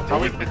world's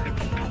always been to be.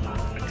 Come on,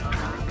 it's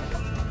common.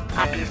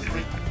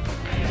 Obviously,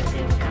 I hit a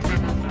wheel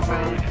coming on the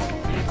road and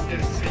begin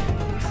to sing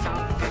the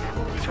songs that I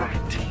always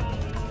write to.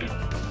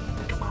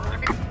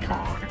 Come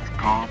on, it's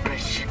common.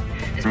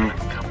 It's been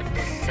coming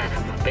this set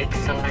of a big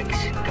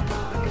selection. Come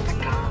on, it's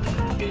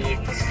common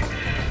needs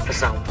for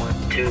someone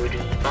to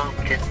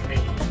debunk and me.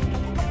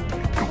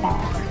 Come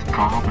on, it's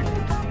common.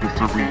 This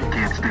arena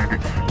can't stand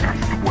it.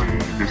 That's the way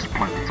this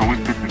planet's always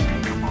been to be.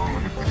 Come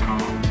on, it's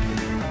common.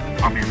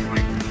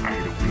 Obviously, I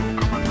hit a wheel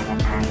coming on my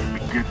path and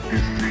begin to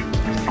sing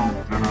the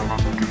songs that I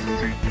love to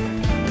sing.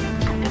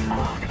 Come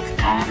on, it's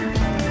common.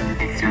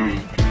 It's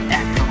real.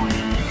 That's the way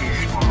this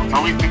world's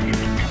always been to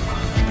be. Come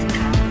on, it's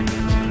common.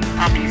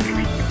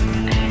 Obviously,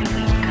 I hit a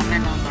wheel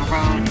coming on the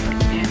road and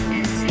begin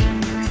to sing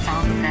the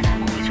songs that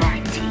I'm always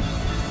writing.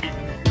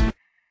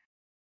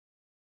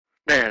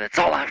 There, that's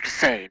all I have to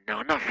say.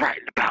 Now enough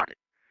writing about it.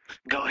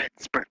 Go ahead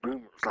and spread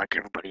rumors like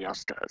everybody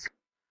else does.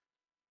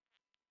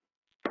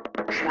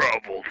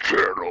 Travel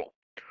channel.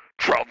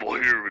 Travel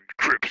here in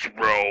Crypt's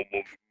realm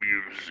of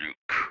music.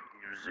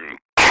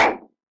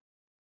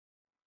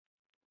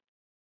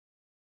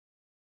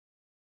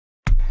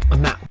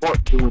 I'm at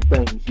work doing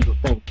things you don't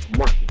think I'm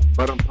working,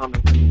 but I'm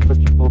pondering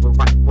searching for the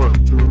right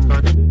word to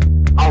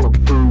learn. I'll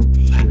improve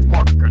shit.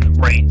 Mark for the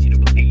brains, you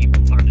don't believe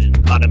I'm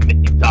learning how to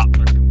make it talk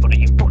like I'm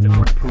funny important. I'm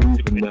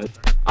improving that.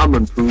 I'm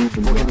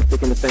improving. We're gonna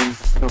stick in the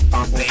things that I'm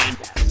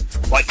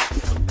Fantastic. Why you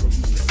feel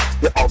improved?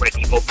 You're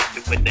already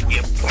overdoing the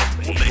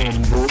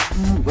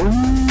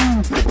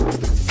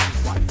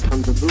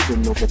tons of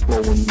losing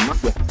overflowing my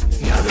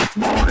gas. Yeah, that's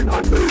mine,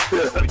 I made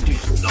it. You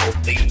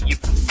slowly,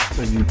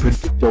 So you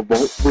predict I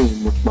won't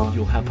win with mine.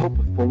 You'll have hope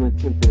with full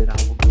intent that I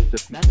will lose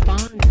it. That's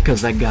fine.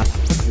 Cause I got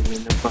something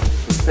in the box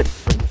for sex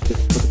friendship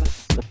for the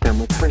rest of the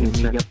family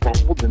friends. Me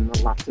involved in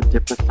lots of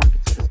different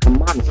sockets. Cause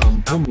come on,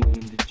 some pull me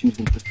into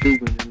choosing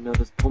pursuing, and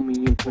others pull me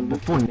into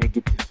before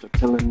negatives are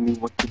telling me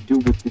what to do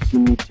with this. You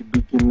need to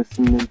begin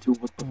listening to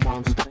what the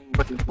mom's saying,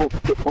 but it won't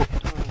turn.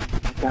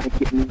 I gotta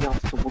get me off,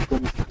 so we're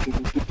gonna suck it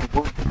and get to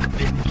work. I've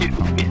been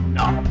doing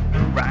all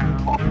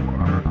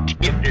around to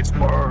give this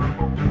world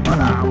what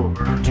I work.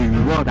 Do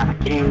what I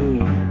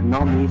can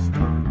on these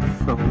terms,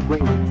 so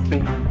great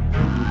fan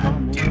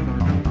on this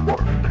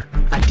work.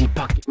 I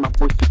depocket my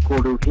voice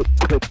recorder, hit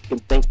quick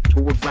and think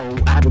to a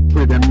zone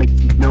adequate and make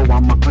you know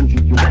I'm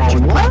 100 you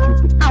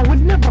what? I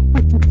would never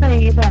freaking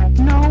say that,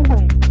 no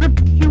way.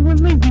 You a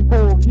lazy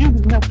boy, you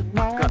do nothing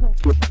wrong.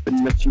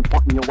 Unless you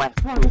want your ass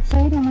to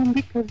say to him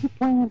because he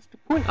plans to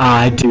quit.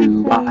 I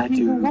do. At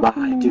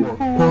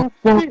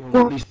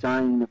least I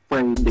ain't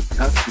afraid to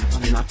cuss you.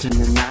 I'm not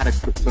an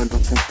inadequate, so don't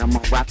think I'm a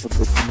rapper,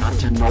 but not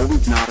to know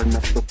is not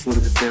enough to put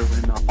it there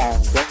in all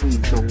day.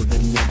 So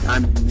then you're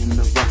diamond in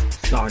the rough.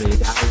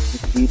 Started out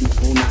as a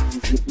beautiful, now I'm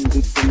getting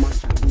big so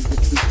much. I'm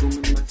just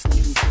becoming my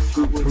skin.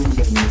 True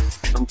improvements,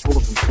 I'm full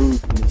of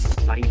improvements.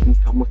 I even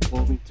come with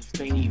glory to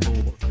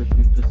stable. Could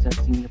be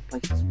possessing the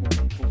places where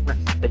people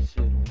rest. They should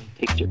only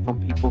take shit from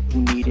people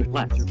who need it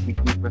less. Or we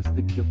can rest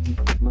the guilty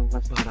with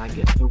molest. But I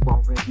guess they're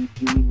already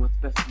doing what's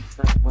best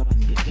themselves. But I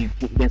guess you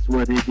can't guess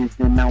what it is,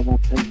 then I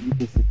won't tell you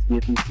this. It's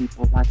giving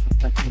people life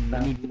effects in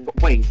many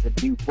different ways that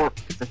do work.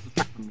 Cause that's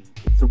what's for me.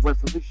 It's a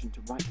resolution to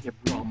right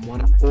every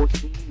what I'm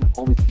foreseeing. I'll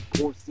always be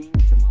foreseeing.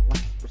 So my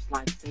last first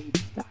life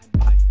saved died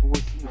by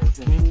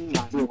foreseeing.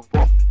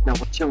 Now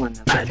we're chilling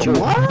as I do.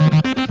 All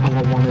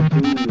I wanna do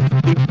is work.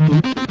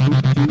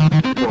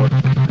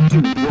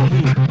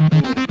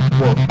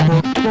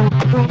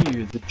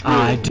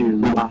 I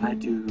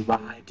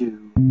do.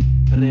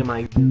 But am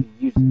I really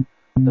using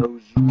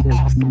those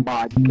utensils?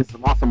 Somebody, cause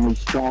I'm awesomely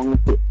strong and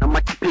fit. I'm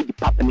like a piggy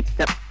pop and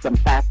accept I'm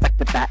fast like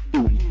the bat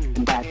duty.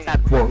 And that's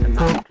that work.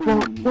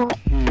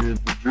 Here's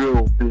the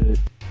drill bit.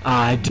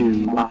 I do.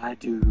 Really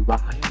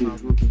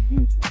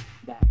using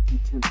that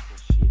utensil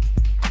shit.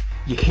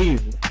 You hear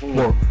the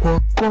work.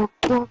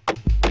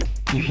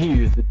 You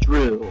hear the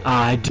drill.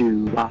 I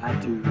do. But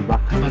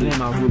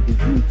am I really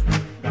using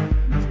that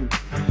utensil shit?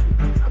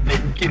 I've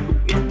been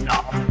doing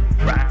all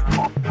around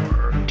work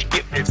to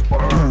give this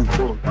world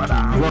what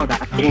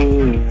I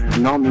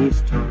can on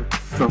these terms,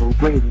 so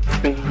great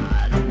expand.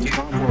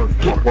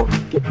 Get work,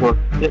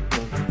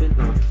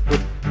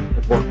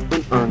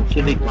 earn,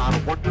 killing a lot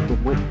of work,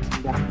 even when you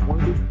got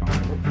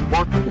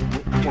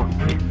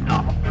Working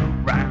all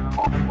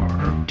around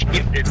work to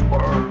give this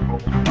world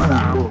what I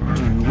work.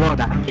 Do what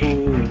I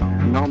can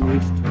on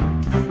these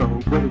terms, so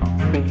great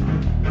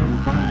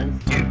expand.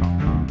 Get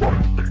work,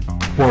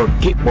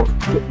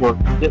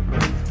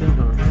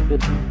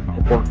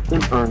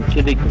 earn,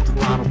 killing a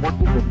lot of work,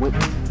 even when you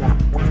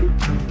got work.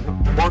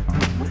 Work.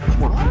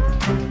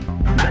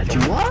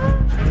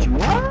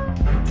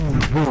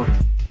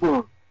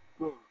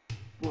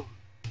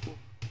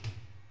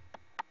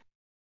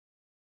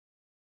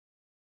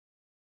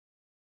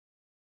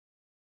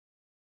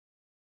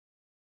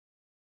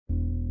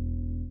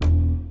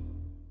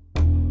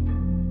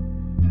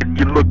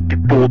 You're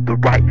looking for the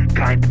right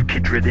kind of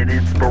kindred and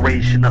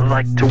inspiration. I'd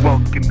like to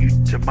welcome you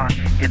to my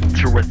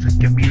interest in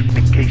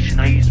communication.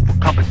 I use for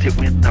competent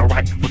when I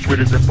write what's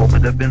written as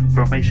informative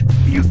information.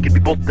 You can be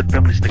both the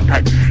feministic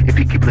type if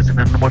you keep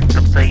listening to what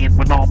I'm saying.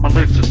 When all my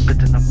lyrics are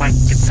spit in the mic,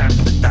 it's time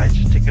to die.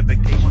 Just take a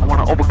vacation. I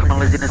wanna overcome my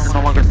laziness and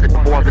no longer sit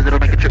before I visit or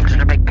make a trip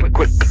to make it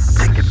quick.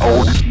 I'm taking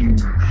old and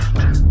used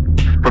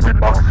from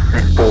inboxes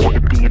and for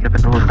empty and never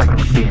knows like I'm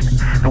thin.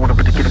 No one in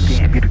particular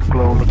can't be the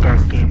glow like our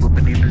game with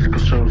the new musical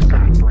shows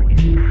cycling.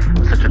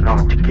 I'm such an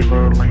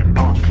articulate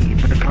punky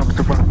when it comes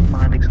to rock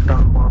mindings and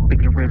dumb while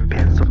being red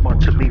pen so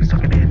much it leaves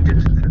sucking in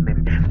distance and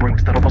then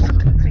brings that almost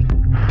sentencing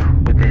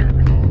within.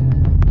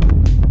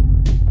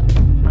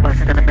 Less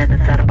than a minute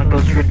out of my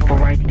ghost written for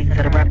writings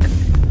that are rapping.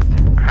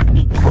 I'm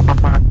eating what my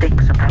mind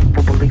thinks. I'm having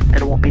full belief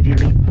that it won't be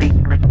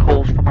deleting like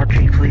coals from our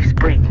trees leaf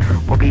spring,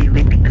 or be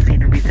leaving the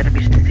sceneries that I'm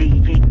used to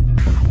seeing,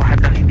 or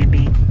have nothing to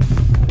mean.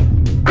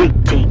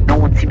 Greeting, no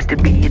one seems to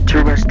be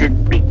interested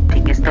in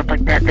meeting and stuff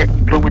like that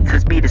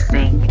influences me to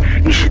sing.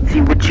 You should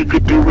see what you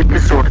could do with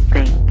this sort of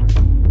thing.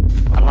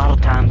 A lot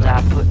of times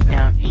I put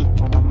down ink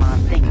when my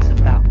mind thinks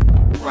about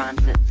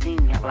rhymes that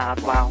sing out loud.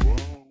 outside, wow.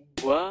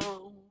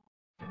 Whoa.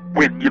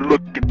 When you're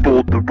looking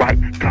for the right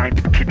kind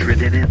of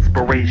kindred and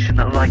inspiration,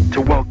 I'd like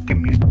to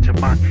welcome you to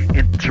my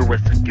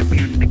interest in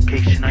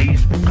communication. I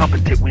use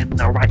competent when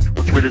I write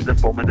what's written as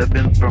informative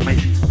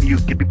information. You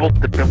can be both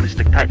the family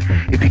stick tight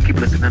if you keep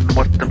listening to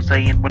what I'm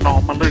saying. When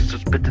all my lyrics are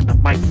spit in the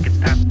mic, it's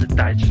time to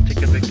die. Just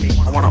take a vacation.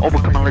 I wanna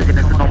overcome my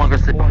laziness and no longer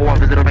sit before I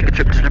visit or make a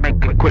trip to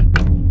make it quick.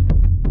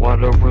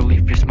 What a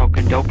relief, you're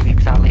smoking dope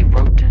leaves. I leave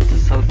rodents,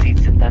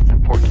 associates, and that's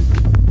important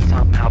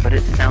somehow. But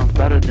it sounds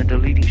better than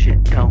deleting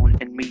shit tone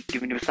and me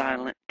giving you a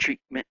silent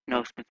treatment.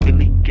 No spits be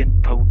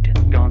leaking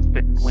potent, gone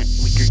spitting went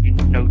weaker. You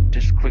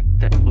notice, click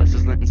that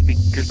blesses Linton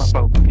speakers. My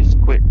focus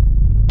quit.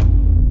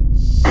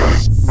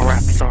 My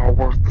raps are a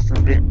worthless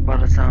invent,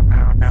 but I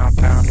somehow now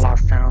found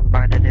lost sounds,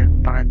 binding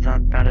in finds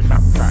unfounded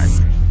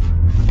mountainsides.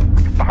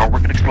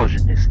 Firework and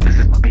explosionist, this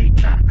is my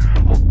big night.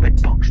 Hold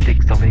lit punk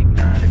sticks, I'll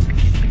ignite it.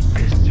 Big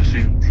pissed, you'll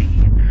soon see.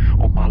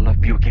 All my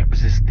love, you can't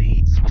resist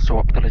these. I'll show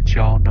up to let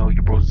y'all know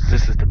your bros and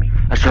sisters to me.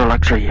 I sure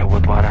like show you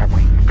with what I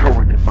bring.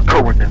 Current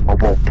in my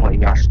role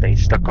play, I stay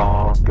stuck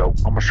on go.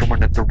 I'm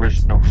assuring that there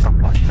is no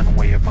sunlight in the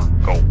way of my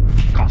goal.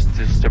 Cost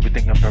is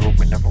everything I've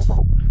ever never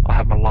wrote. I'll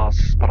have my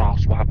losses, but I'll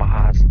also have my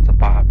highs and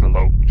survive the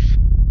lows.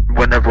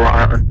 Whenever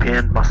I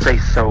unpin my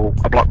say-so,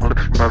 I block my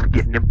lips from ever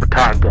getting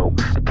impetigo.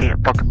 I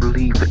can't fucking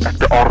believe it.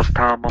 After all this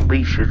time on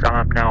leashes,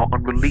 I'm now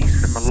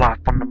unreleased in my life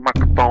on the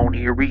microphone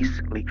here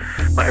recently.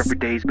 My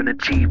everyday's been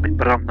achievement,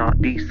 but I'm not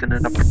decent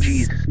enough for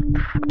Jesus.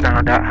 I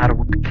found out how to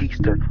whip the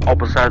keister. All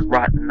besides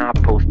writing, I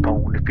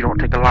postpone. If you don't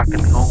take a liking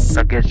to me home,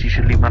 I guess you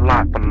should leave my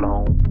life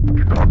alone.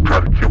 Do not try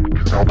to kill me,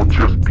 cause I will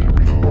just be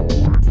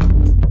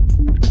reborn.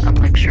 I'm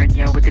lecturing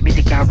you with the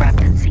music I rapped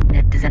and seen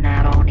it as an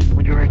add-on.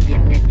 When you're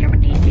again in you're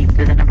knee deep,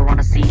 there's a number on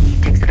a CD.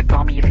 Text it to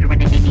call me if you're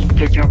in any need,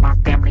 cause you're my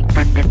family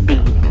friend and me.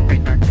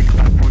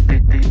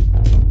 393543.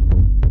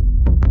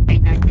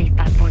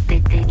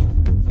 393543.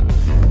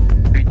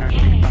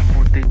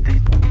 393543.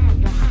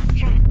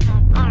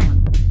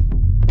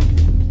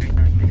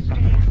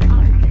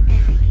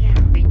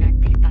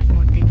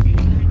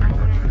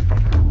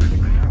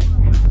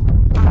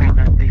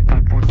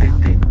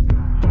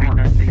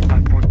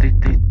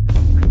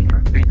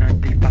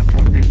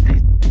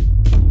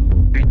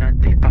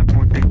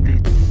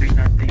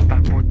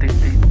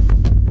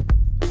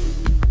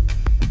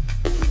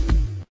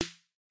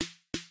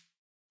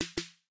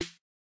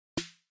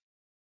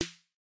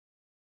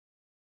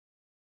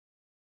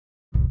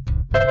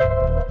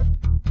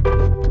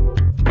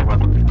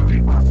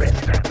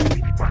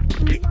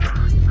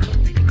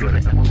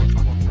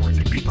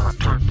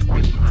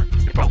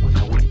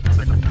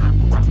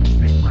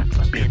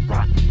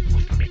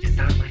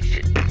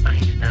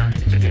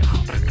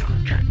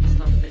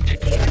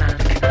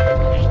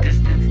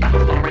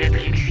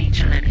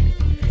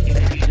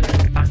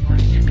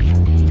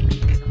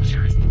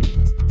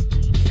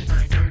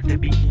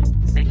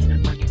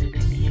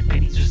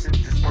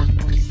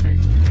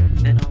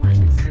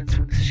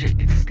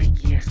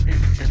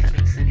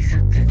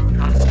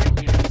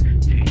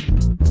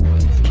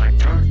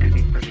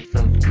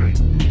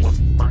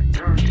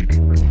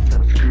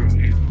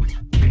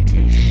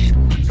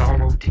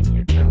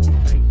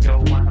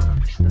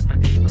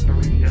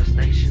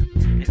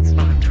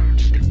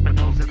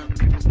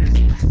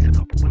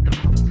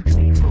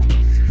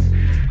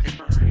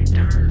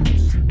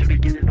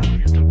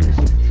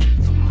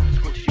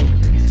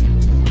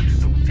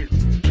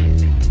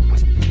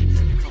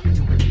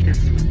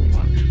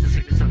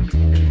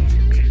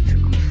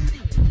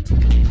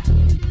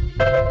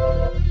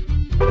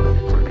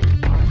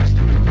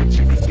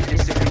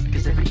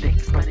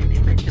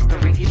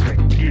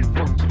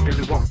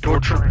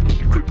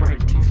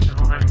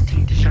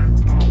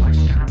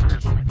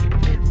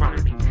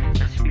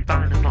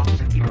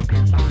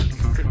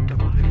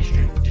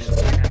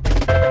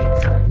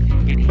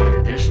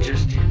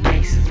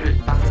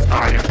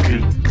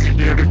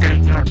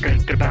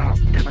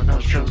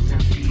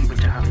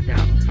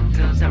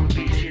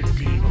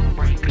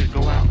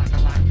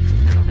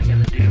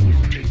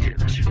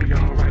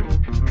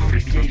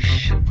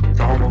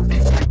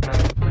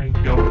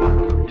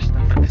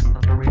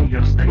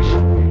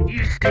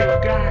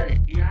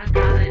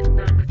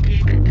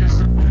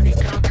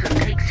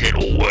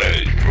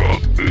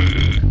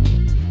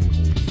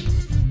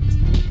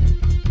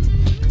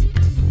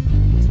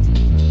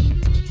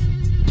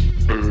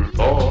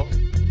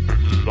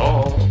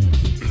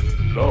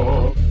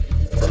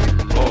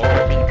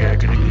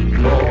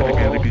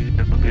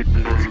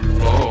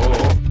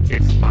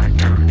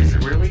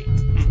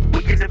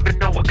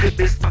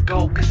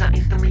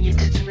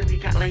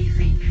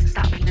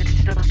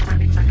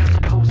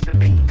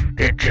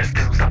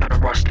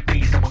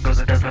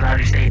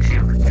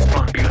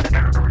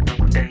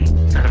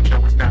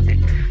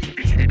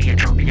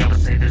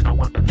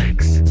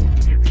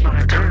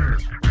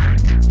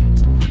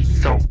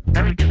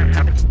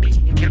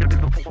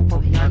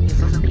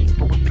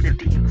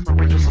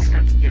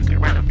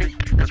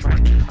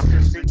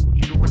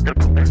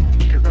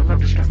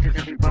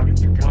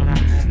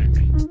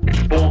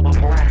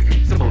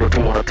 Similar to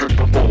what I took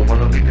before when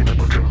I leave in the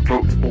book to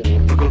float more.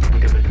 Because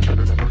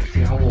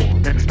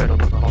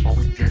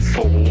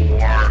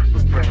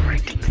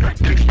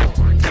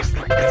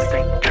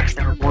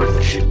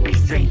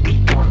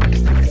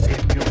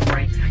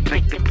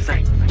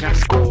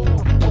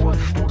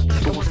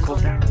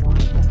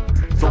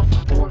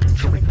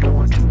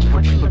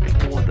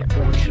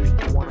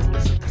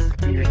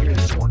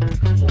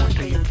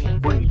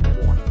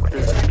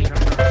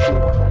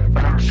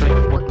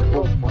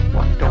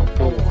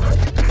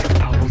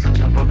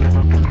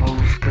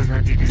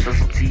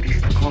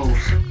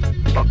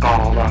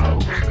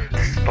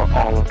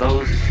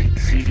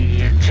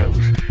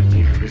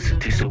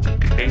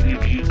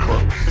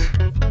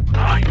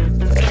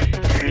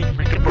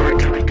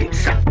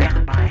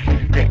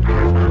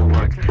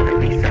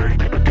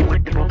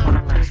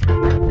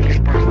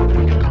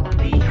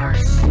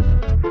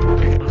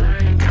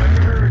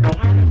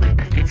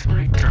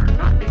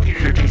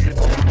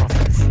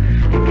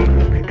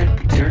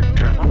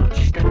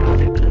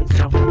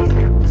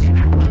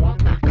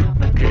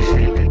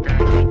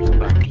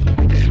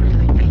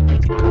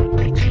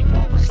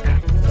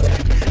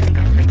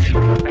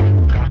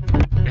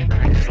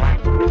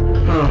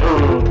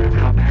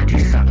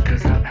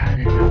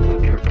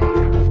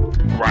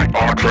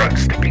Arttra,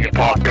 stepping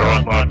apart,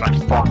 done, but like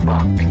spot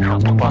bug, think how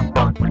to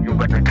bug, when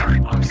you're in a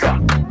time of suck.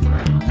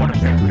 What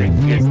I'm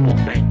saying is one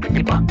thing with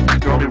your buck.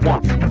 You only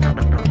want something,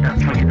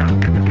 that's why you're not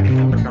gonna be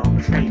falling on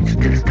the stage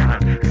this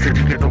time.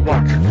 Sitting in the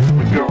watching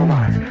with your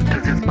eyes,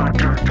 cause it's my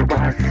turn to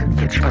rise and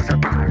get you by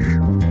surprise.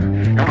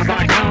 I was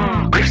like,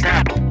 oh,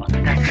 Cryptalo,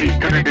 that she's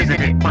done it, isn't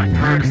it? Might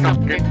heard of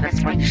something,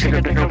 that's why you should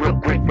have been a real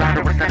great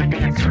writer instead of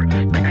dancer.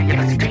 But now you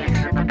must dance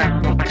and I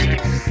found all my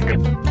chances.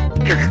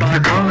 Cause it's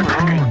like, oh, I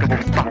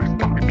won't stop,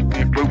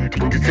 begin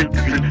rotating to suit.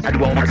 I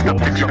do all my stuff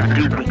that you're not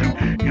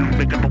doing. You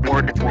make up a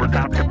word that's worth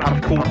out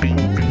of cool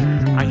beans.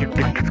 I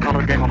invent it's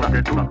called a deadline,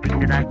 the dropping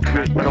that I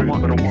create what I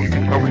want,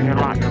 growing a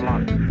lot.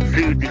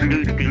 Soothing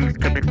new things,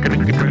 coming to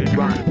the brain,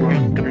 right,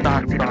 the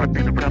thoughts, and I'm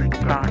in a rubber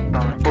thought.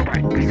 But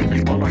right, music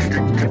is more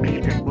lusting to me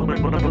than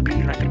will ever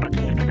be like if I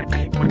can't in a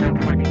pain when I'm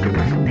running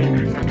to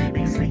something. Something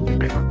they say,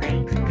 different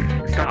things.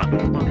 Stop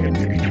moving my head,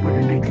 stitch with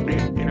a big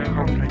spin in a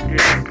hurry like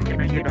this.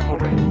 Can I get a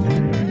hurry?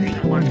 See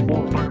how much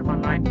more fun my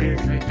life is.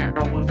 I got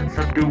no one that's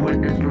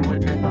subduing and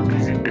ruining my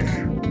music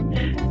business.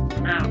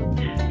 Now,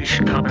 you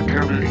should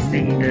commentarily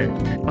see that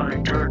it's my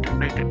turn to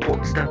make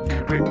important stuff be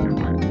written.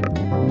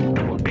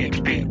 The one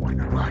page beat when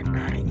I write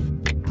that it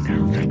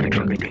sounds like a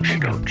drug addiction,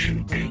 don't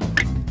you think?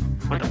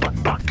 When the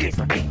butt gets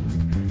the beat,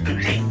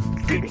 who's he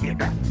sitting in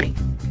that beat?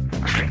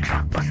 A straight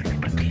drop busting in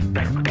my teeth,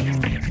 better my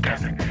pants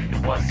cousin.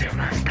 It was your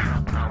last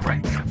time when I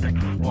write something,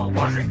 or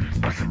was it?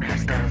 Busting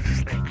ass does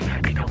this make you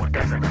happy, no one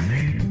doesn't, I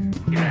say.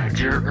 You had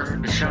your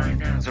earn to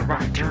shine as a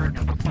writer,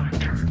 now it's my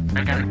turn.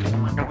 I gotta keep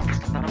my nose for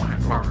something I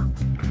might learn.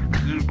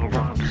 You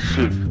belong to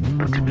shit,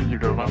 but to me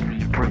you're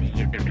lovely and pretty.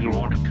 And if you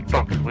wanna keep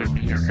fucking with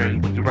me, I say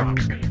when you rock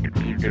stand and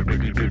be there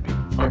bitty bitty.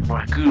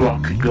 Unlike you, I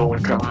could go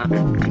until I'm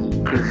empty,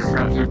 cause it's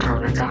not your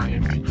turn, it's I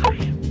empty. It's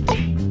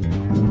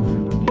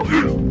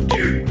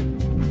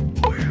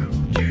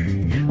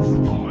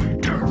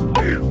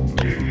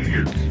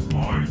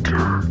my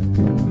turn.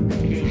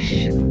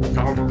 It's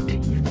all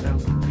routine,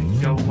 yourself.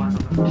 Go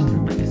wild, I'm just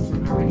in my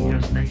distant radio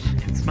station.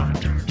 It's my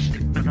turn,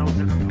 stick my nose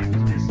in other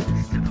people's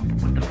business. Sit open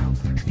with the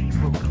mouth like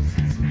Steve Wilkes.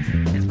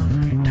 It's my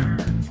turn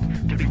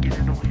to begin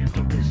an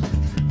oriental business.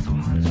 So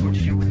hot as what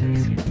you with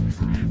days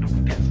skins. No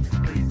business,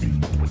 please be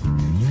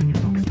witness. Singing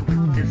open to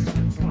witness.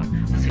 What? I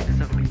see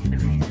this over being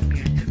amazing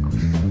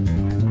musicals.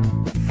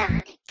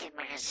 Sonic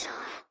commercial.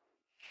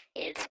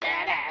 It's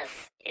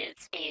badass.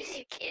 Its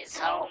music is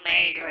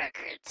homemade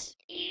records.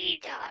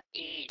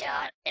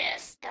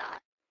 E.E.S.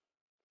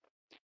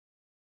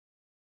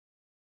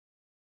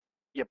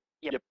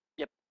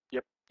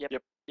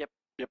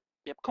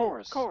 Yep.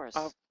 Chorus.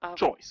 Of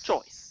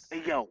choice.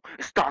 Hey yo,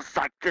 it starts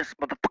like this,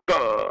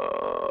 motherfucker.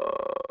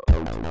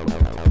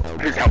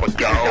 Here's how it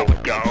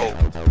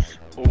goes.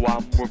 Oh,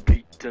 I'm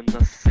repeating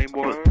the same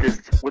word. With this,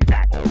 with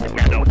that, with this,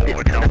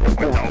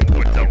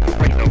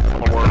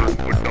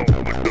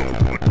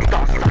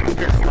 starts like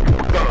this,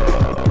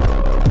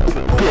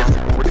 motherfucker. This,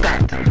 with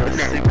that, the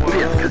same word.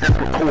 This, cause that's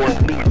what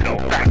chorus means.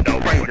 Back to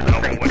phrase in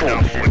the same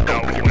bullshit.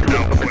 Don't forget to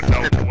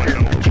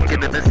listen,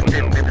 chicken in the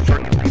skin, and it's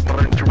certain people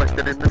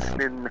interested in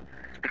listening.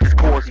 Because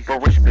chorus for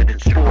which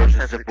minutes yours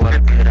as if what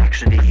it could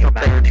actually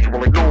amount to.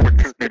 Well, ignore it,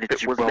 this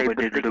minute you're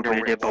illuminated,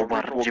 but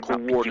what you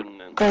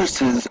coordinate.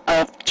 Curses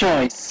of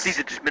choice. These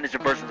are just miniature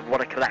versions of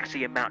what it could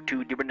actually amount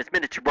to. You're in this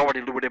miniature, you're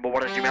already lured in, but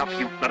what does you amount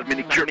to? Not a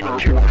miniature, the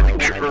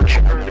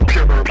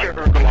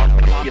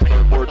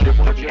third word,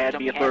 different, you had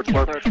me a third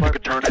slur, you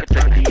could turn it,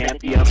 the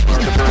anthem,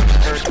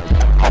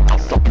 call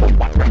myself a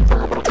white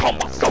rapper, but I'll call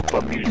myself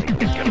a music,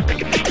 it's gonna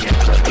make it easy,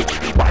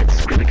 it's right,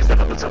 screaming, cause none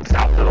of it's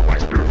south, little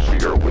white spiritually,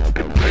 with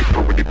pen and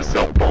paper, we need the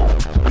cell phone.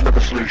 Another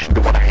solution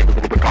to what I hate a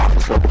little bit off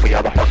myself, but we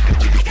have a heart, cause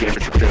music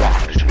damage, but they're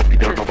off, shouldn't be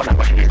there, no one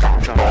ever hears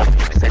off, all the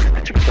percentage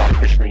that you was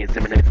artificially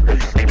inseminated, there's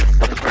the same as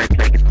the great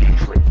legacy,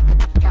 usually.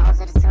 Jaws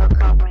of the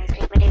so-called brains,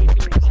 people do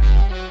music.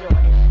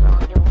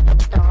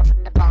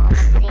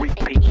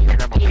 Repeat,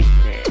 and I'm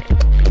repeating it.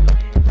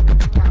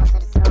 Jaws of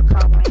the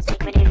so-called brains,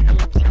 people do music.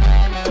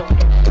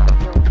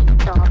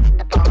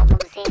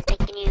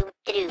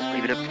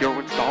 Leave it up, you're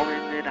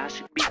installing it, I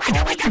should be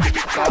calling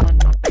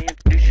my band,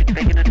 you should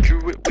thinking a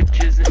druid,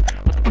 which isn't.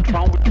 What the fuck's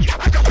wrong with you?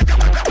 I don't know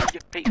you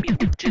pay me,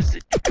 which is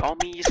it? You call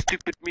me a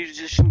stupid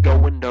musician,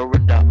 going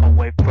and up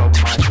away from my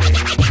day.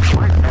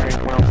 My very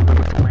well, the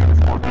lyrics plan is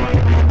on my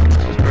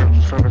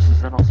spiritual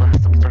services, and also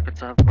has some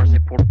circuits of mercy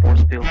for the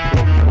force field.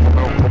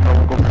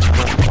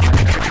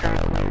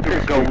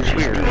 Here goes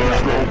here.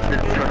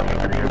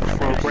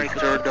 The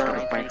breaks are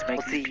done.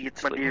 Well, see,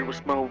 it's my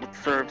dearest mode. It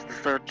serves the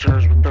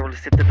searchers with thoroughly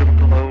sifted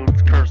lyrical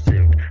loads.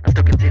 Cursive. I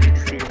still continue to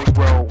see it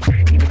grow,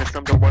 even if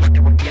some don't run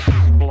into a gift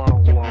blow. A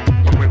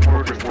great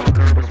word is one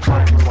nervous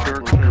fire,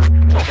 stir. So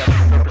got the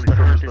surface that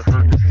hurts the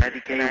hurt.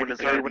 IDK when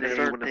it's hurt, when it's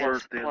hurt,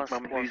 plus, my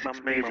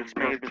music's made for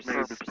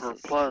purposes.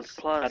 Plus,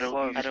 I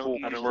don't use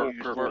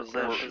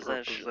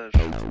possession.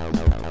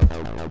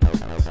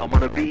 I'm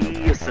gonna be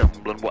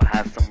assembling what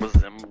has some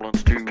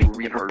resemblance to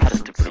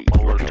repetitively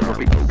similar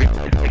to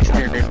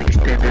extend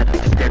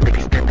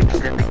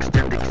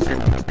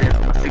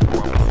my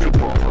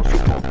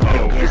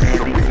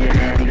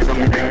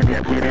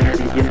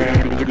super.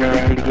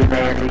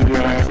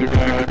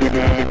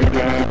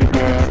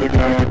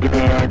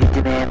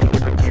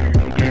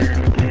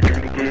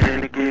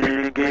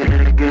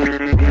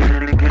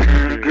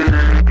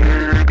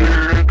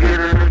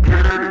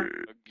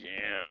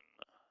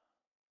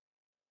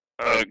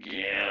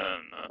 again.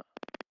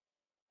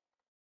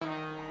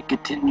 It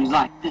continues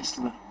like this,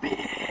 little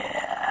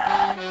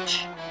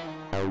bitch.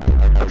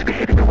 Let's be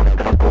hating me when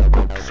I'll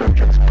go to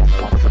surgeons.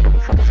 Promise I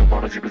don't follow some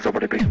models. You was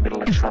already being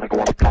middle and trying to go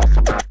on a toss.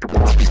 I'm after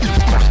one. These two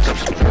cracked up.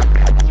 Some sort of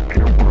cats. Get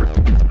a word.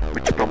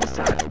 With your promise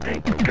I don't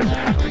take. Because I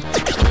have to.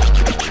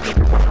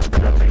 Everyone I'm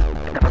gonna make.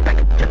 And I'm back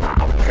in July.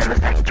 I would sell a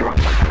sector on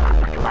my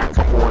heart. Like lots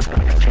of hordes. But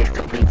I chase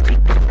some leads. Speak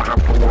for the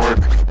pound for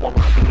words. While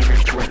I'm being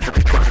interested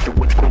in trying to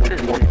win cool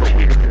wars. But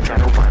here is I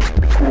don't mind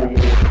the cool wars.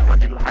 I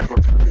find your lies.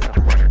 What's the stuff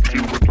right at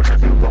you? What I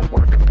do. I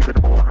want to give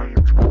it all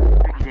hands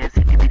war. Yes,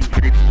 if you really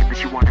hit it,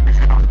 unless you want to miss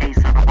it on A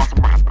side of awesome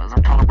rappers.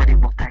 I'm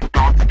tolerating will tag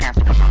dogs and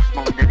cast over my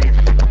small that is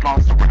the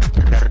flaws around.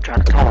 You better try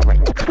to tolerate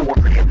what's the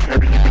ones that hit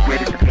heavy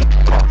integrated in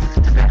ancient causes.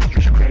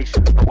 Disastrous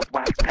creations, but with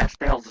wax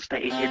pastels to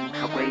stay hidden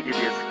how great it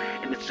is.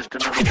 And it's just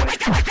another way to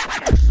talk to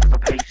casts as a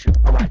patient.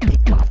 Alright,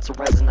 eat lots of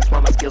resin, that's why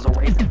my skills are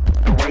raising.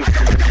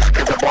 Erasing, and just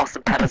cause I bought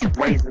some patterns of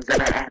raisins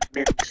and I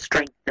admit to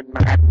strengthen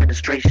my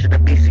administration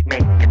of music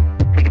making.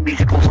 Making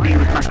musical speed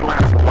with my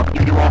collateral.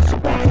 What you also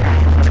want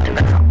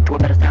to a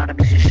better sound of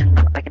musician,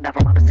 not like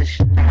never my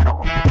position at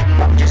all.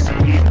 Won't just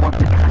use one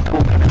to kind of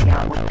school coming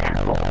out with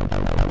that ball.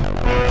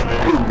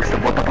 Clues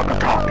of what the fuck I'm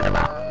talking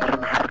about. I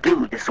don't know how to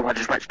do this, so I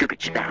just write stupid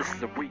shit down. This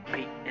is a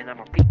repeat, and I'm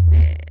repeating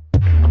it.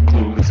 I'm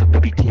clueless of the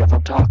BTF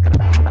I'm talking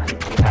about. I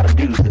didn't know how to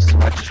do this, so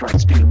I just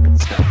write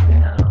stupid stuff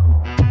down.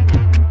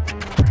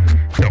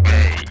 So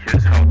hey,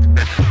 here's how it's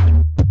finished.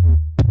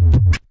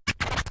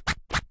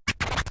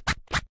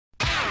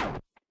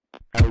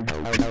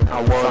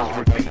 I was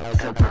repeating the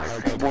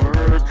same word.